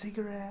smoking a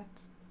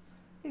cigarette.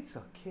 It's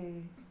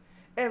okay.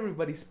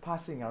 Everybody's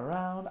passing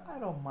around. I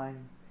don't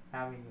mind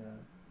having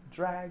a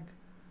drag.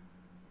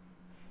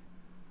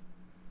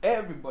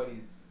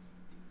 Everybody's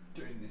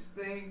doing this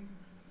thing.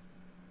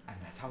 And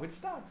that's how it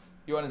starts.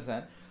 You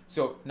understand?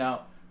 So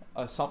now,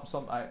 sometimes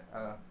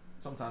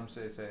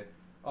they say,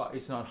 oh,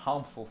 it's not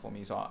harmful for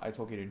me, so it's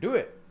okay to do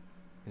it.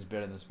 It's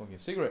better than smoking a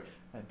cigarette.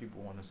 And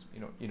people want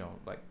to,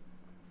 like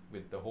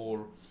with the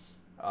whole,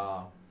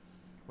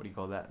 what do you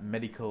call that?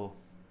 Medical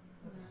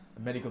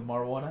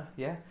marijuana,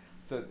 yeah?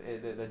 So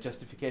the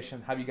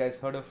justification, have you guys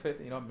heard of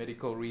it?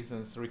 Medical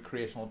reasons,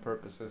 recreational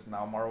purposes.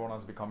 Now marijuana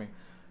is becoming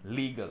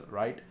legal,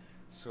 right?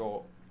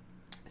 So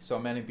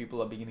many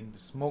people are beginning to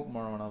smoke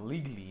marijuana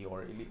legally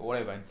or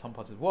whatever in some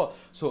parts of the world.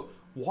 So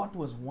what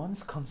was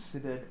once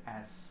considered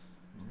as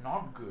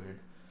not good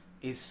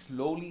is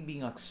slowly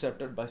being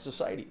accepted by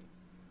society.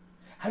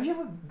 Have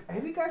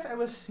you guys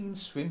ever seen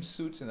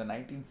swimsuits in the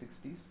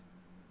 1960s?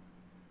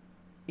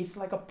 It's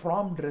like a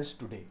prom dress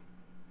today.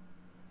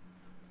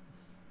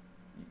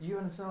 You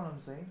understand what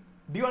I'm saying?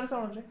 Do you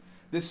understand what I'm saying?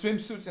 The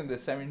swimsuits in the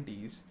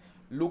 70s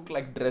look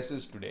like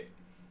dresses today.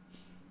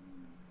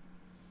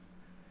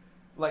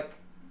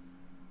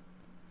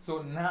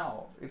 So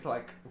now it's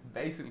like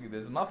basically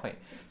there's nothing.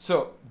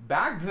 So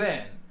back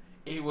then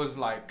it was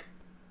like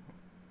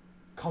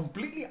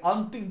completely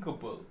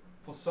unthinkable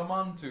for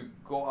someone to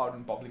go out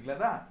in public like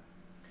that.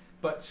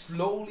 But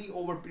slowly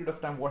over a period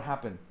of time, what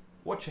happened?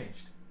 What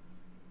changed?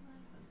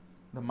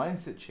 The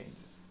mindset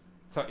changes.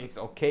 So it's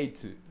okay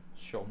to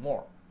show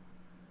more,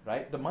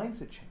 right? The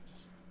mindset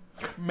changes.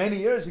 Many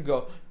years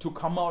ago, to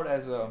come out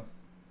as a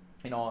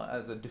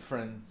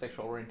different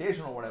sexual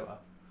orientation or whatever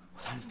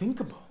was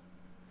unthinkable.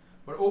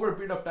 But over a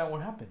period of time,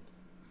 what happened?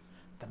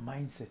 The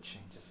mindset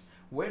changes.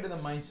 Where did the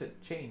mindset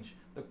change?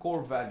 The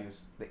core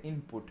values, the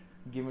input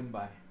given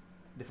by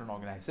different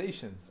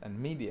organizations and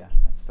media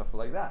and stuff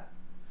like that.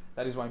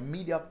 That is why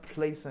media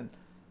plays a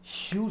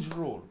huge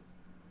role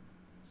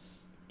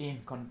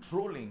in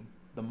controlling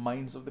the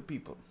minds of the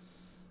people.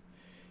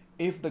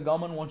 If the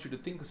government wants you to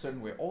think a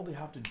certain way, all they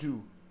have to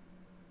do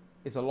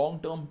is a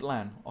long-term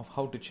plan of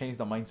how to change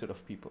the mindset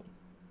of people.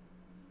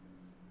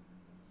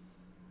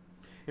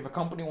 If a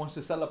company wants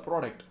to sell a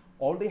product,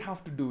 all they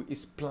have to do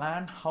is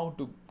plan how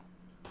to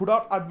put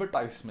out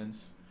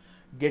advertisements,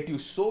 get you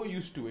so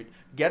used to it,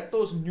 get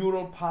those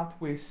neural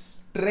pathways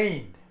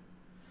trained.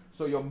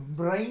 So your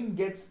brain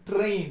gets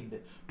trained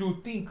to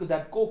think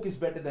that Coke is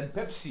better than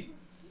Pepsi.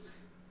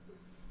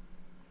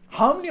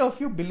 How many of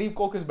you believe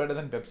Coke is better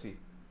than Pepsi?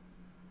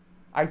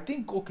 I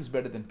think Coke is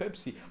better than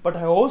Pepsi, but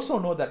I also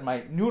know that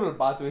my neural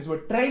pathways were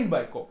trained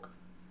by Coke.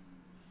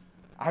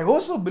 I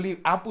also believe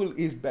Apple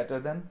is better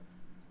than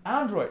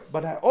Android,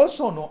 but I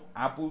also know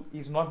Apple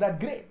is not that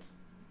great.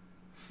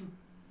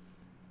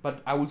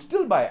 But I will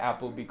still buy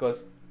Apple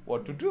because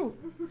what to do?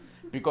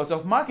 Because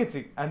of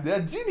marketing, and they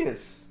are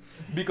genius.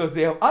 Because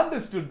they have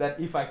understood that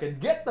if I can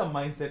get the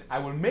mindset, I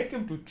will make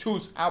him to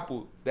choose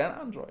Apple than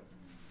Android.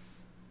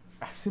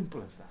 As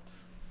simple as that.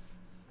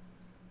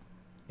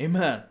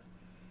 Amen.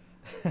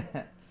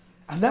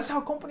 And that's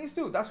how companies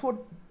do. That's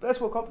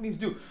what companies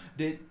do.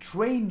 They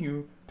train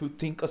you to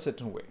think a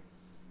certain way.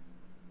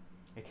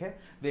 Okay?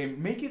 They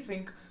make you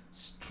think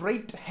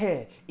straight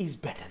hair is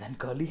better than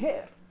curly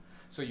hair.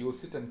 So you will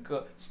sit and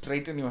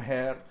straighten your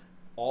hair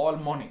all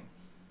morning.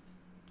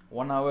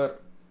 1 hour.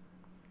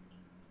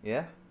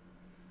 Yeah?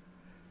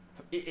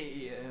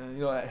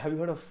 Have you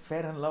heard of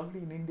Fair and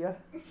Lovely in India?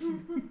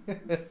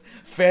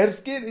 Fair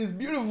skin is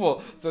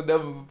beautiful. So they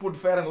put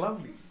Fair and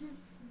Lovely.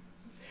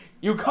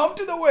 You come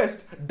to the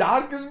West,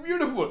 dark is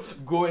beautiful.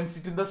 Go and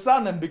sit in the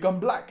sun and become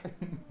black.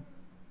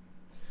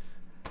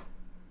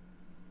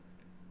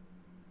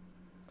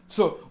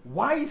 So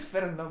why is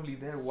Fair and Lovely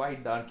there? Why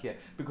dark here?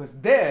 Because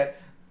there,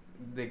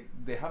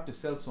 they have to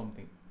sell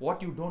something.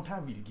 What you don't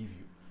have, we'll give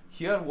you.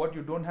 Here, what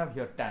you don't have,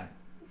 here, tan.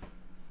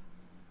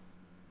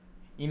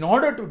 In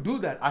order to do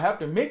that, I have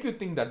to make you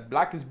think that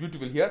black is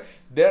beautiful here.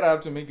 There, I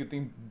have to make you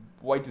think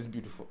white is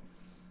beautiful.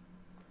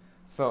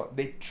 So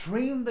they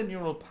train the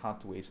neural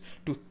pathways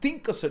to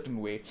think a certain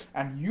way,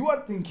 and you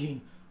are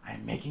thinking,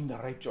 I'm making the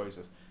right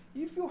choices.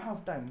 If you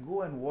have time,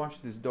 go and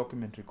watch this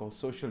documentary called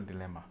Social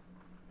Dilemma.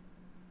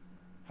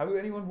 Have you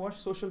anyone watched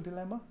Social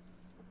Dilemma?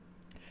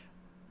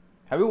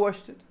 Have you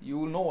watched it? You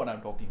will know what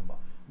I'm talking about.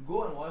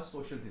 Go and watch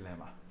Social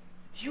Dilemma.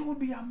 You will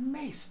be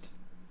amazed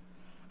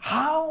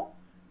how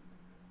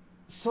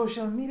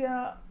social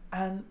media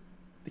and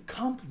the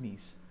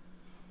companies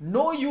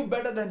know you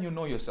better than you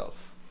know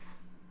yourself.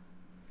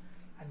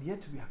 And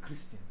yet we are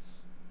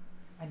Christians.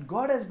 And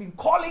God has been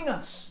calling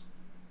us.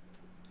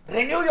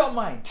 Renew your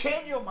mind.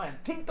 Change your mind.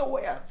 Think the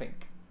way I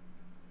think.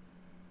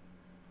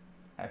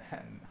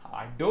 And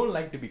I don't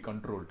like to be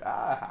controlled.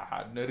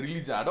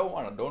 Religion,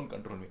 don't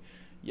control me.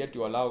 Yet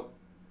you allow.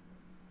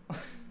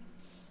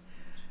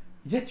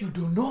 Yet you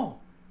don't know.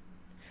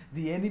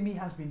 The enemy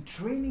has been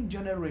training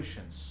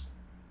generations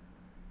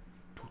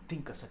to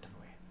think a certain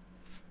way.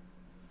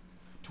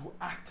 To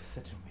act a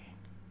certain way.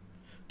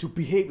 To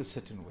behave a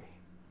certain way.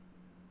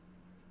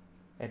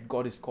 And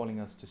God is calling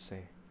us to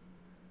say,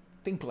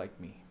 think like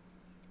me.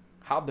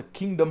 Have the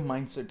kingdom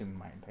mindset in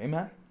mind.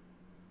 Amen?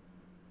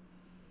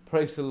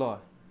 Praise the Lord.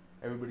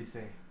 Everybody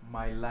say,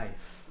 my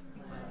life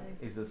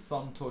is the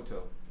sum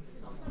total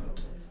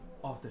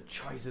of the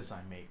choices I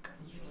make.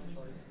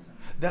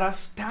 There are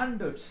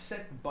standards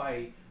set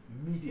by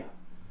media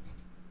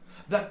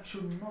that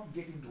should not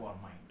get into our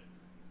mind.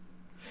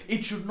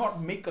 It should not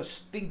make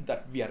us think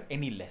that we are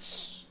any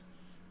less.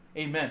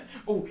 Amen.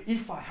 Oh,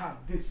 if I have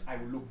this, I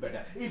will look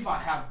better. If I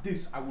have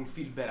this, I will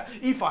feel better.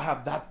 If I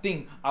have that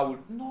thing, I will...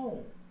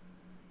 No.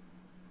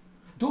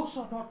 Those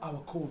are not our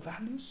core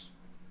values.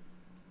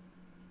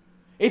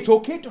 It's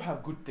okay to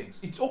have good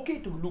things. It's okay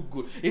to look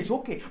good. It's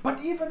okay.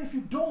 But even if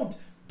you don't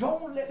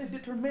let it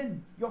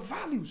determine your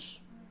values.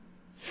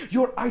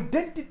 Your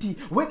identity,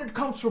 when it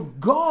comes from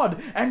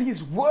God and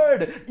His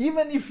Word,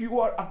 even if you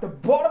are at the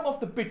bottom of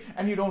the pit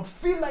and you don't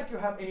feel like you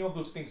have any of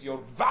those things, your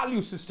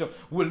value system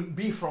will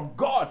be from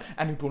God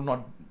and it will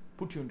not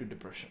put you into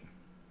depression.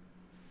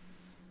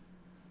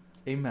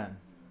 Amen.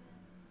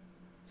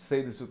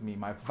 Say this with me.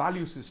 My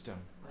value system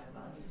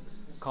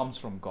comes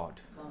from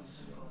God,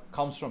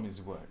 comes from His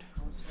Word.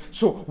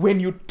 So when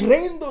you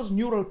train those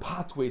neural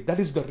pathways, that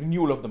is the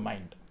renewal of the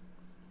mind.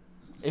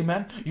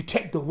 Amen. You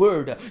take the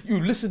word, you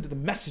listen to the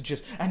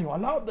messages, and you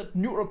allow the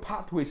neural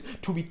pathways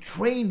to be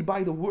trained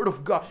by the word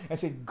of God and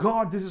say,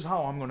 God, this is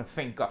how I'm going to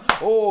think.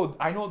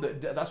 I know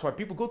that's why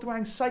people go through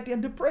anxiety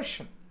and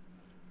depression.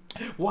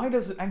 Why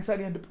does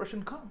anxiety and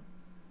depression come?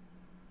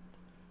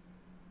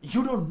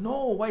 You don't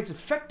know why it's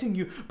affecting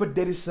you, but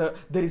there is a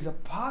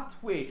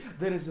pathway,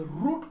 there is a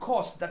root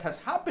cause that has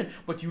happened,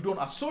 but you don't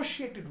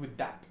associate it with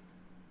that.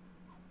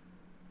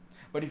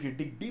 But if you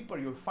dig deeper,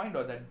 you'll find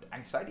out that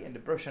anxiety and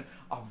depression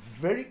are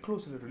very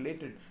closely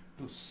related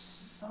to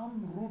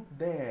some root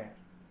there,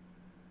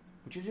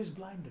 which you're just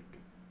blinded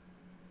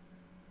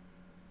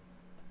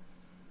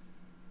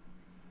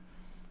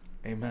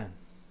to. Amen.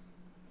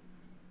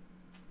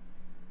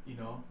 You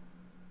know,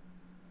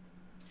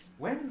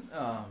 when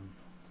I'll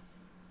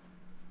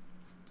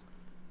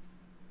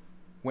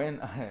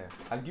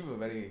give a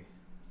very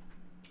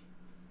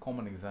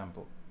common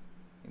example.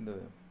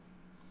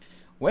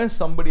 When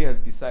somebody has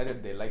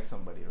decided they like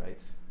somebody,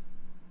 right?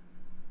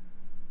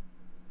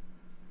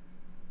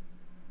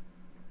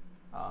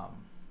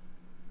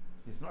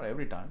 It's not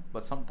every time,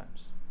 but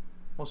sometimes,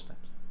 most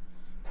times.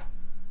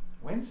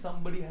 When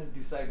somebody has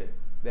decided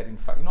that, in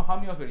fact, how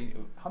many of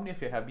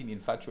you have been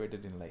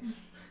infatuated in life?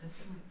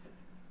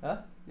 Huh?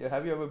 Yeah,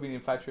 have you ever been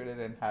infatuated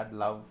and had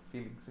love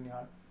feelings in your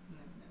heart?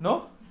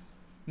 No?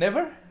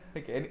 Never?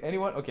 Okay,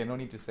 anyone? Okay, no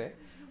need to say.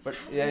 But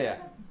yeah.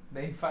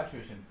 The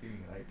infatuation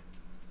feeling, right?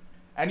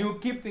 And you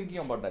keep thinking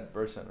about that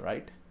person,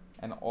 right?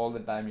 And all the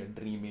time you're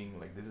dreaming,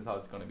 like this is how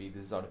it's going to be,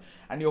 this is how...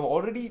 And you've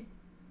already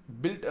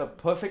built a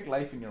perfect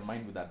life in your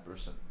mind with that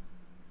person.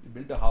 You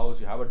built a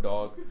house, you have a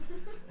dog,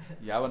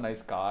 you have a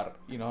nice car,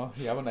 you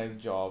have a nice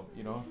job,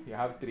 you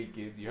have 3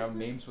 kids, you have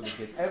names for the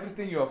kids.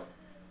 Everything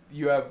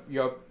you have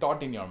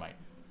thought in your mind.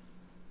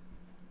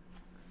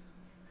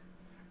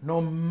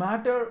 No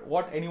matter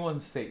what anyone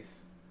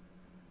says.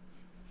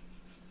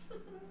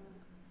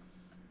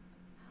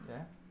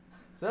 Yeah.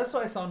 So that's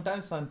why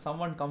sometimes when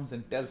someone comes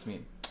and tells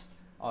me,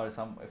 or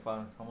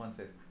someone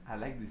says, I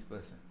like this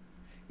person,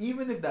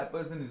 even if that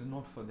person is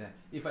not for them,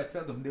 if I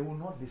tell them, they will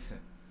not listen.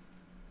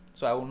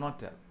 So I will not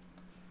tell.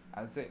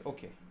 I'll say,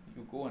 okay,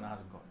 you go and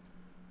ask God.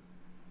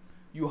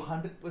 You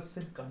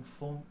 100%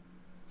 confirm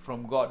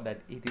from God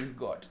that it is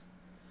God.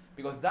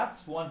 Because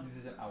that's one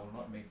decision I will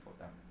not make for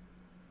them.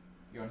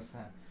 You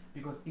understand?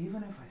 Because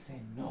even if I say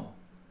no,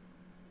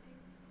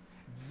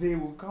 they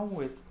will come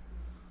with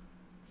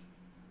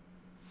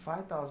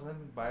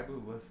 5,000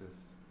 Bible verses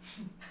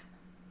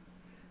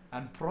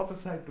and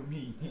prophesy to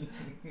me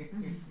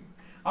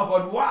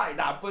about why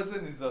that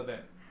person is not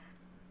there.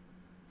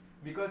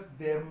 Because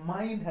their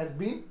mind has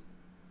been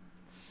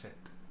set.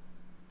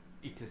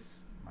 It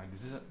is my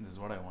decision, this is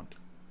what I want.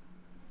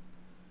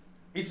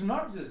 It's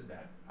not just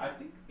that. I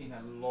think in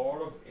a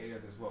lot of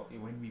areas as well,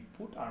 when we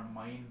put our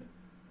mind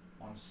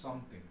on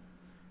something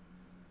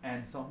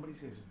and somebody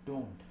says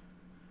don't,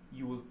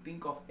 you will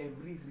think of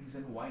every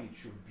reason why it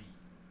should be,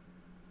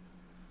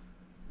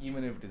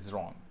 even if it is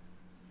wrong.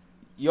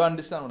 You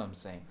understand what I'm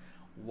saying?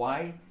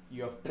 Why?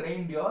 You have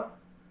trained your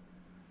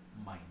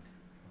mind.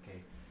 Okay,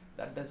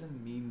 that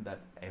doesn't mean that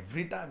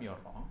every time you're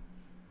wrong.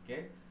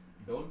 Okay,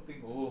 don't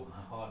think no,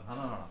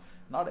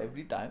 not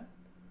every time,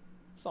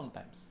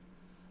 sometimes.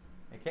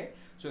 Okay,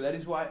 so that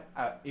is why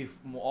if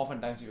more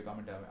oftentimes you come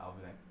and tell me, I'll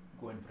be like,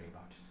 go and pray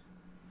about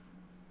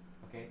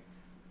it. Okay,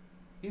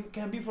 it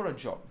can be for a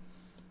job,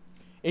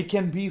 it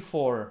can be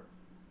for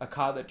a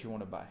car that you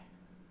want to buy,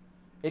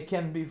 it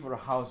can be for a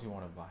house you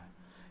want to buy,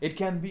 it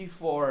can be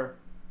for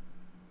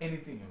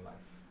anything in life.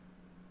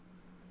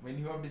 When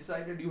you have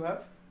decided, you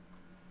have,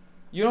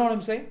 you know what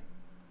I'm saying?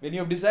 When you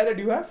have decided,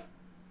 you have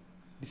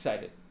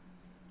decided.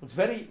 It's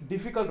very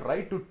difficult,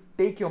 right, to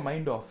take your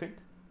mind off it.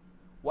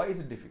 Why is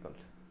it difficult?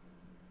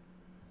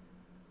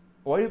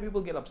 Why do people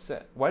get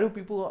upset? Why do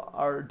people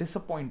are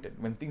disappointed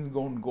when things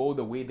don't go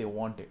the way they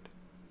want it?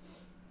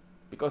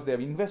 Because they have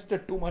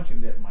invested too much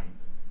in their mind.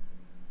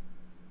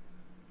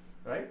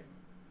 Right?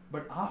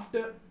 But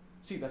after,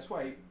 see, that's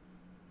why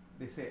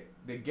they say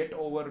they get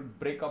over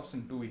breakups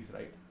in 2 weeks,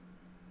 right?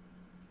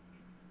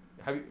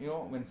 Have you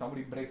know when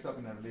somebody breaks up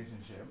in a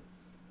relationship,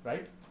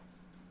 right?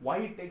 Why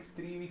it takes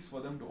 3 weeks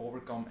for them to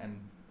overcome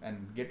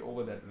and get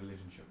over that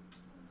relationship?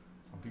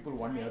 Some people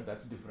 1 year,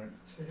 that's different.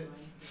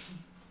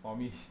 For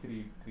me,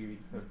 three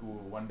weeks or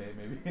 1 day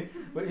maybe.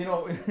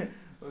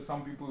 But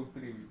some people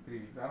 3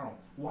 weeks. I don't know.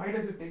 Why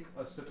does it take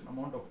a certain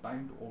amount of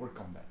time to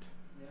overcome that?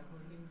 They are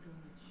holding too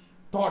much.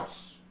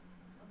 Thoughts.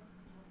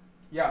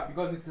 Yeah,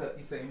 because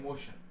it's an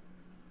emotion.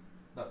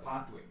 The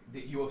pathway.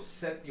 You have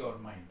set your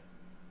mind.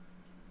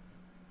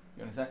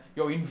 You understand?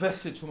 You have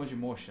invested so much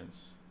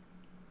emotions.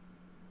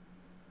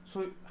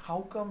 So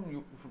how come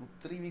you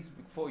 3 weeks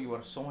before you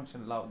were so much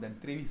in love, then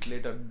 3 weeks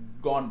later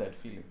gone that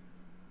feeling?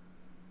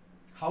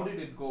 How did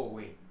it go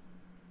away?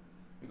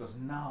 Because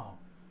now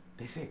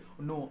they say,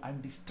 no,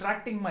 I'm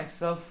distracting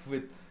myself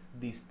with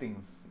these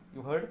things.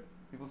 You heard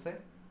people say?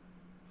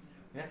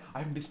 Yeah,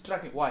 I'm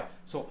distracting. Why?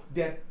 So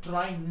they're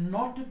trying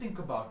not to think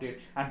about it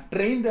and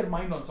train their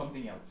mind on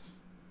something else.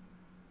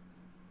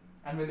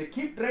 And when they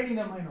keep training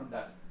their mind on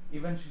that,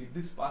 eventually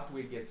this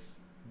pathway gets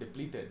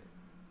depleted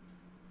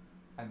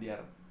and they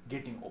are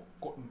getting,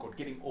 quote unquote,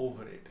 getting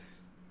over it.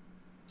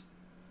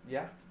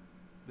 Yeah?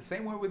 The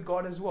same way with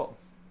God as well.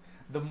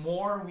 The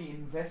more we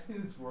invest in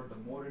His Word, the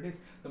more it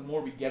is. The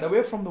more we get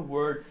away from the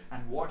Word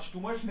and watch too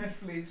much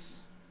Netflix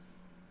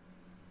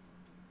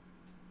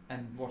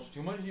and watch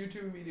too much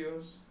YouTube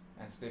videos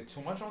and stay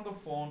too much on the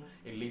phone,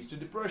 it leads to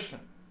depression.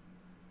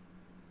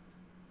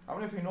 How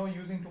many of you know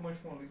using too much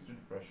phone leads to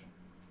depression?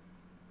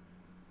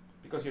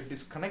 Because you're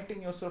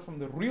disconnecting yourself from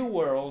the real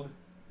world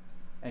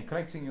and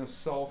connecting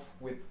yourself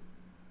with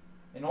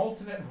an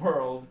alternate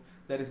world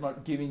that is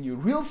not giving you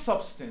real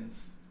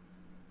substance.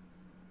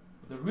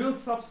 The real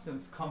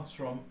substance comes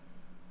from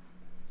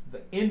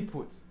the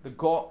input,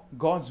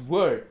 God's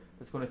Word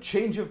that's going to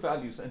change your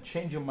values and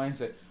change your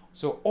mindset.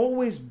 So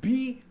always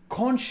be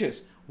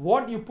conscious.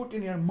 What you put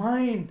in your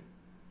mind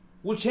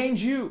will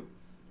change you.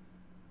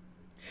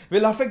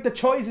 Will affect the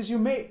choices you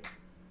make.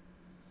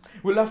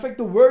 Will affect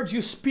the words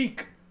you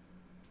speak.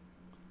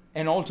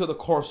 And alter the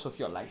course of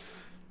your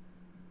life.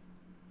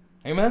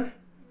 Amen?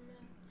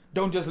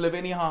 Don't just live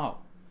anyhow.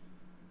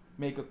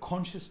 Make a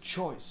conscious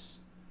choice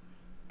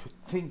to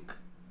think.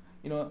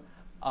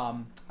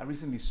 I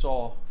recently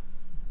saw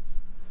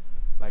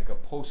like a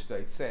poster.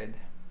 It said,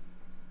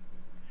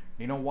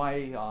 you know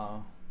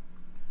why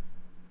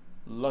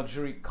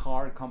luxury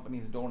car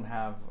companies don't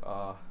have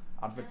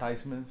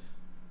advertisements?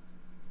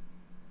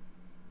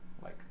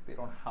 Like they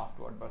don't have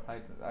to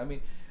advertise. I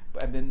mean,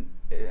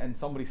 and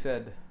somebody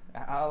said,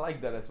 I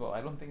like that as well.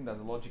 I don't think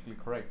that's logically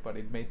correct, but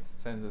it made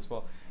sense as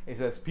well. It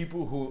says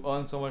people who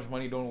earn so much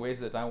money don't waste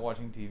their time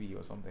watching TV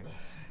or something.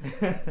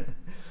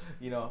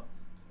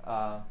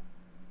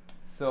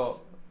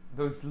 So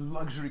those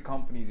luxury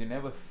companies, you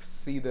never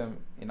see them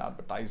in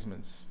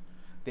advertisements.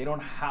 They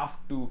don't have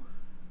to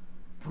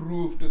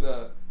prove to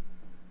the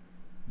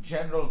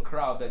general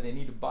crowd that they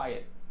need to buy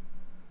it.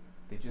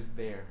 They're just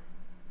there,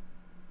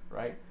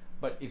 right?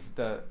 But it's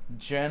the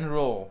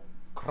general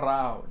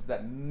crowds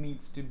that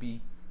needs to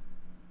be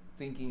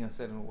thinking a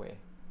certain way.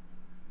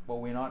 But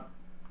we're not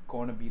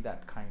going to be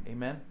that kind.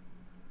 Amen?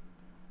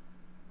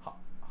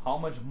 How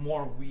much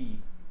more we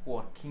who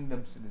are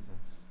kingdom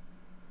citizens,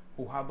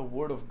 who have the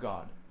word of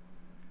God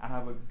and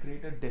have a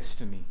greater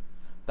destiny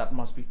that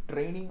must be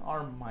training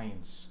our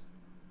minds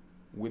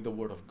with the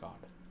word of God.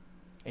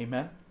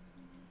 Amen?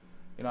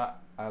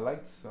 I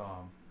liked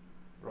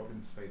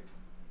Robin's faith.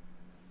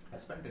 I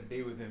spent a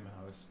day with him and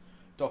I was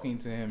talking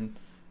to him.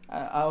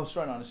 I was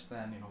trying to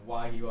understand,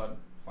 why he got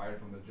fired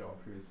from the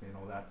job previously and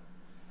all that.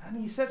 And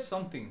he said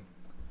something.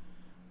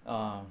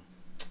 I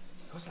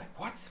was like,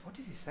 what? What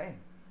is he saying?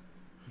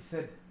 He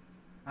said,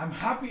 I'm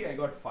happy I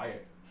got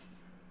fired.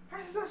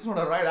 I said, that's not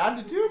a right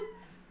attitude.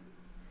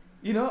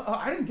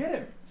 I didn't get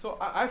him. So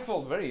I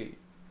felt very,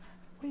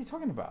 what are you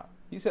talking about?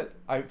 He said,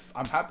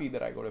 I'm happy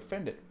that I got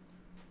offended.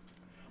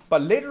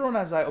 But later on,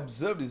 as I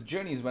observed his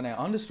journeys, when I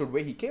understood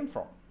where he came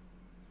from,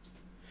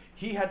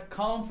 he had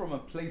come from a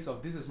place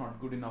of, this is not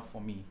good enough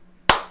for me.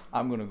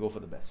 I'm going to go for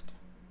the best.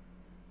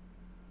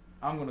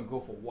 I'm going to go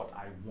for what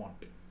I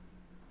want.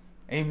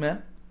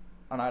 Amen?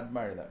 And I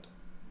admire that.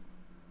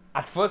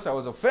 At first, I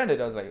was offended.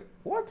 I was like,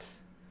 what?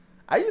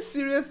 Are you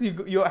serious?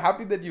 You're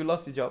happy that you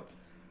lost your job?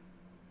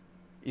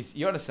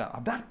 You understand?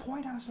 At that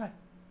point, I was like,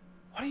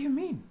 what do you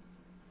mean?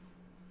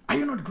 Are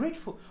you not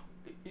grateful?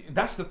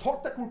 That's the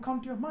thought that will come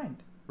to your mind,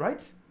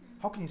 right?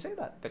 How can you say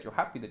that? That you're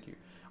happy that you...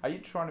 Are you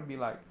trying to be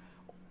like...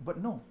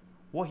 But no.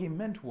 What he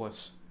meant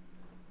was,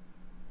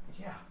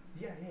 yeah,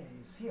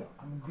 he's here.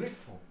 I'm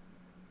grateful.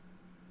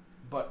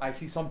 But I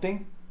see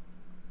something.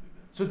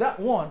 So that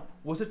one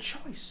was a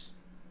choice.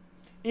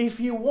 If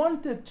he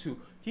wanted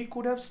to, he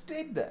could have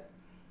stayed there.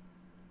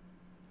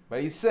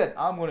 But he said,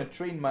 I'm going to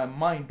train my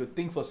mind to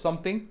think for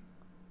something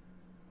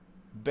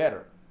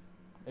better.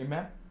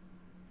 Amen?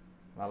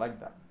 I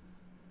like that.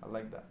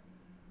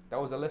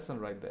 That was a lesson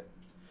right there.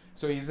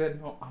 So he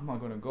said, no, I'm not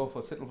going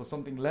to settle for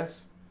something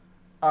less.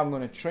 I'm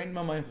going to train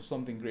my mind for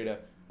something greater.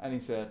 And he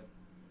said,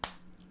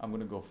 I'm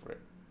going to go for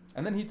it.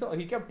 And then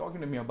he kept talking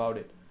to me about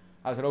it.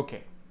 I said,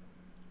 okay,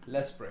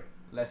 let's pray.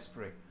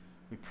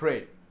 We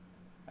prayed.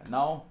 And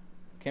now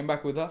came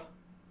back with a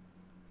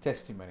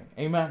testimony.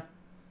 Amen.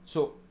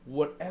 So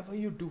whatever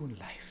you do in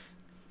life,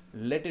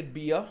 let it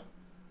be a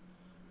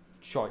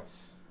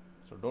choice.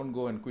 So don't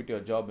go and quit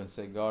your job and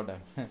say, God,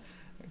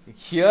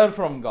 hear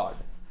from God.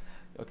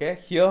 Okay?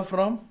 Hear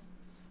from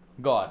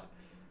God.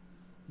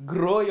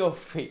 Grow your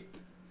faith.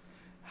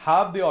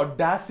 Have the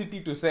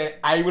audacity to say,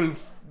 I will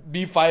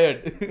be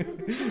fired.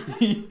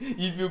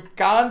 If you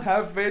can't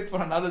have faith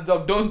for another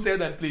job, don't say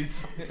that,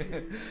 please.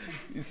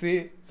 You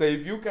see? So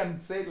if you can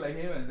say it like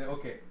him and say,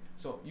 okay,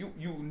 so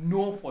you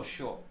know for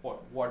sure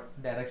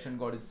what direction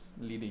God is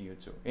leading you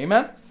to.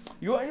 Amen?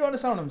 You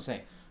understand what I'm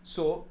saying?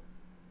 So,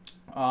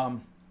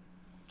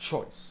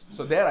 choice.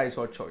 So there I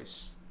saw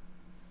choice.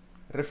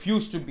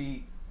 Refuse to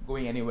be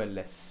going anywhere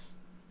less.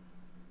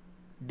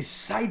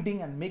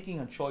 Deciding and making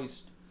a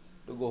choice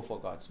to go for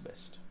God's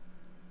best.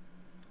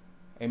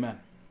 Amen.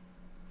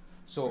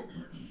 So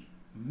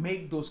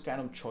make those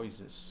kind of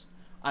choices.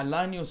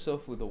 Align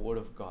yourself with the Word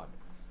of God.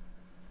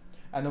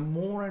 And the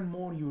more and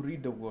more you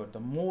read the Word,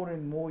 the more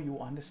and more you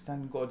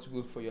understand God's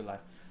will for your life,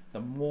 the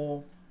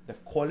more the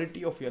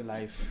quality of your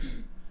life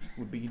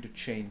will begin to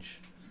change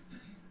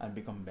and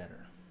become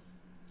better.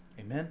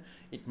 Amen.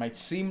 It might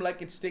seem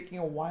like it's taking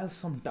a while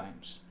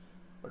sometimes,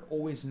 but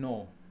always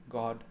know,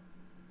 God,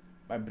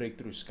 my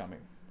breakthrough is coming.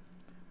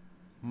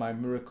 My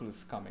miracle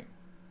is coming.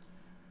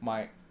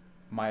 My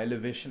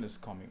elevation is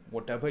coming.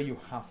 Whatever you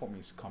have for me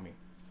is coming.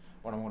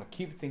 But I'm going to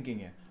keep thinking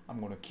it. I'm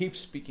going to keep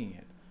speaking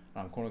it.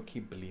 And I'm going to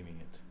keep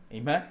believing it.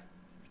 Amen?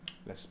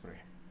 Let's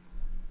pray.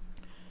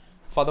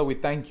 Father, we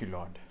thank you,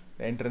 Lord.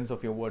 The entrance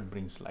of your word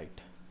brings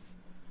light.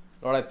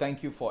 Lord, I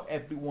thank you for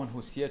everyone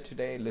who's here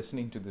today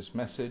listening to this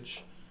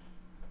message.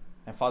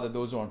 And Father,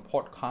 those who are on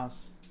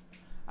podcasts,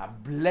 I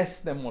bless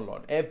them, oh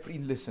Lord, every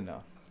listener.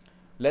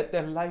 Let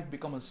their life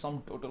become a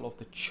sum total of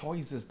the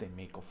choices they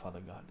make, oh Father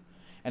God.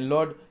 And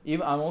Lord,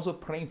 even I'm also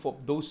praying for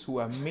those who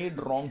have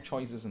made wrong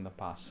choices in the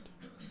past.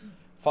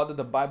 Father,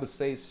 the Bible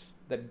says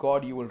that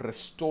God, you will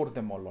restore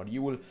them, oh Lord.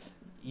 You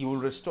will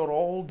restore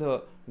all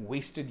the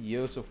wasted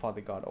years, oh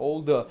Father God,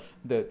 all the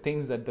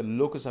things that the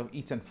locusts have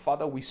eaten.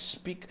 Father,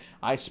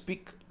 I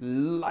speak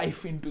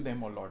life into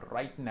them, oh Lord,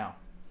 right now.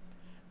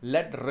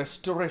 let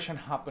restoration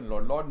happen,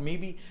 Lord. Lord,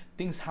 maybe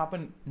things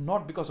happen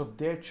not because of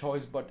their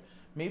choice, but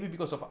maybe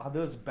because of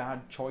others'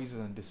 bad choices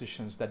and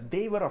decisions, that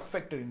they were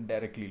affected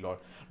indirectly, Lord.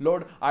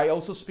 Lord, I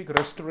also speak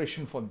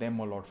restoration for them,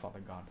 O Lord,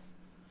 Father God.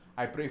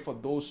 I pray for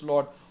those,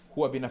 Lord,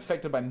 who have been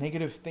affected by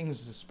negative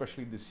things,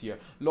 especially this year.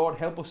 Lord,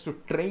 help us to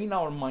train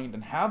our mind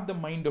and have the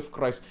mind of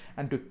Christ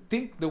and to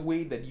think the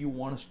way that you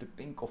want us to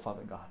think, O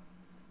Father God.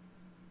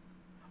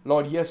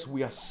 Lord, yes,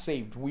 we are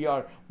saved. We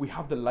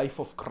have the life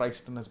of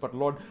Christ in us. But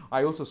Lord,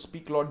 I also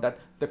speak, Lord, that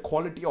the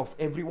quality of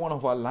every one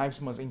of our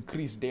lives must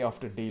increase day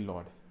after day,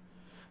 Lord.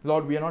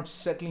 Lord, we are not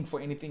settling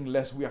for anything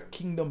less. We are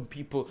kingdom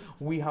people.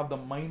 We have the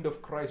mind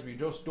of Christ. We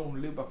just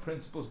don't live by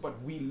principles,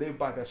 but we live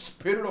by the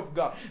Spirit of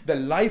God. The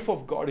life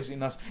of God is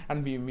in us.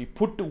 And we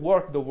put to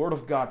work the Word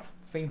of God,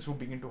 things will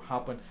begin to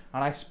happen.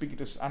 And I speak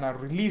it and I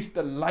release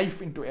the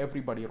life into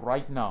everybody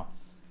right now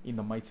in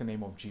the mighty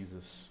name of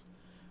Jesus.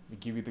 We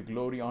give you the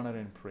glory, honor,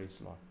 and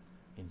praise, Lord.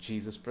 In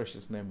Jesus'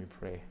 precious name we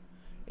pray.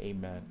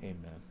 Amen.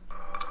 Amen.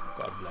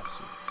 God bless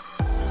you.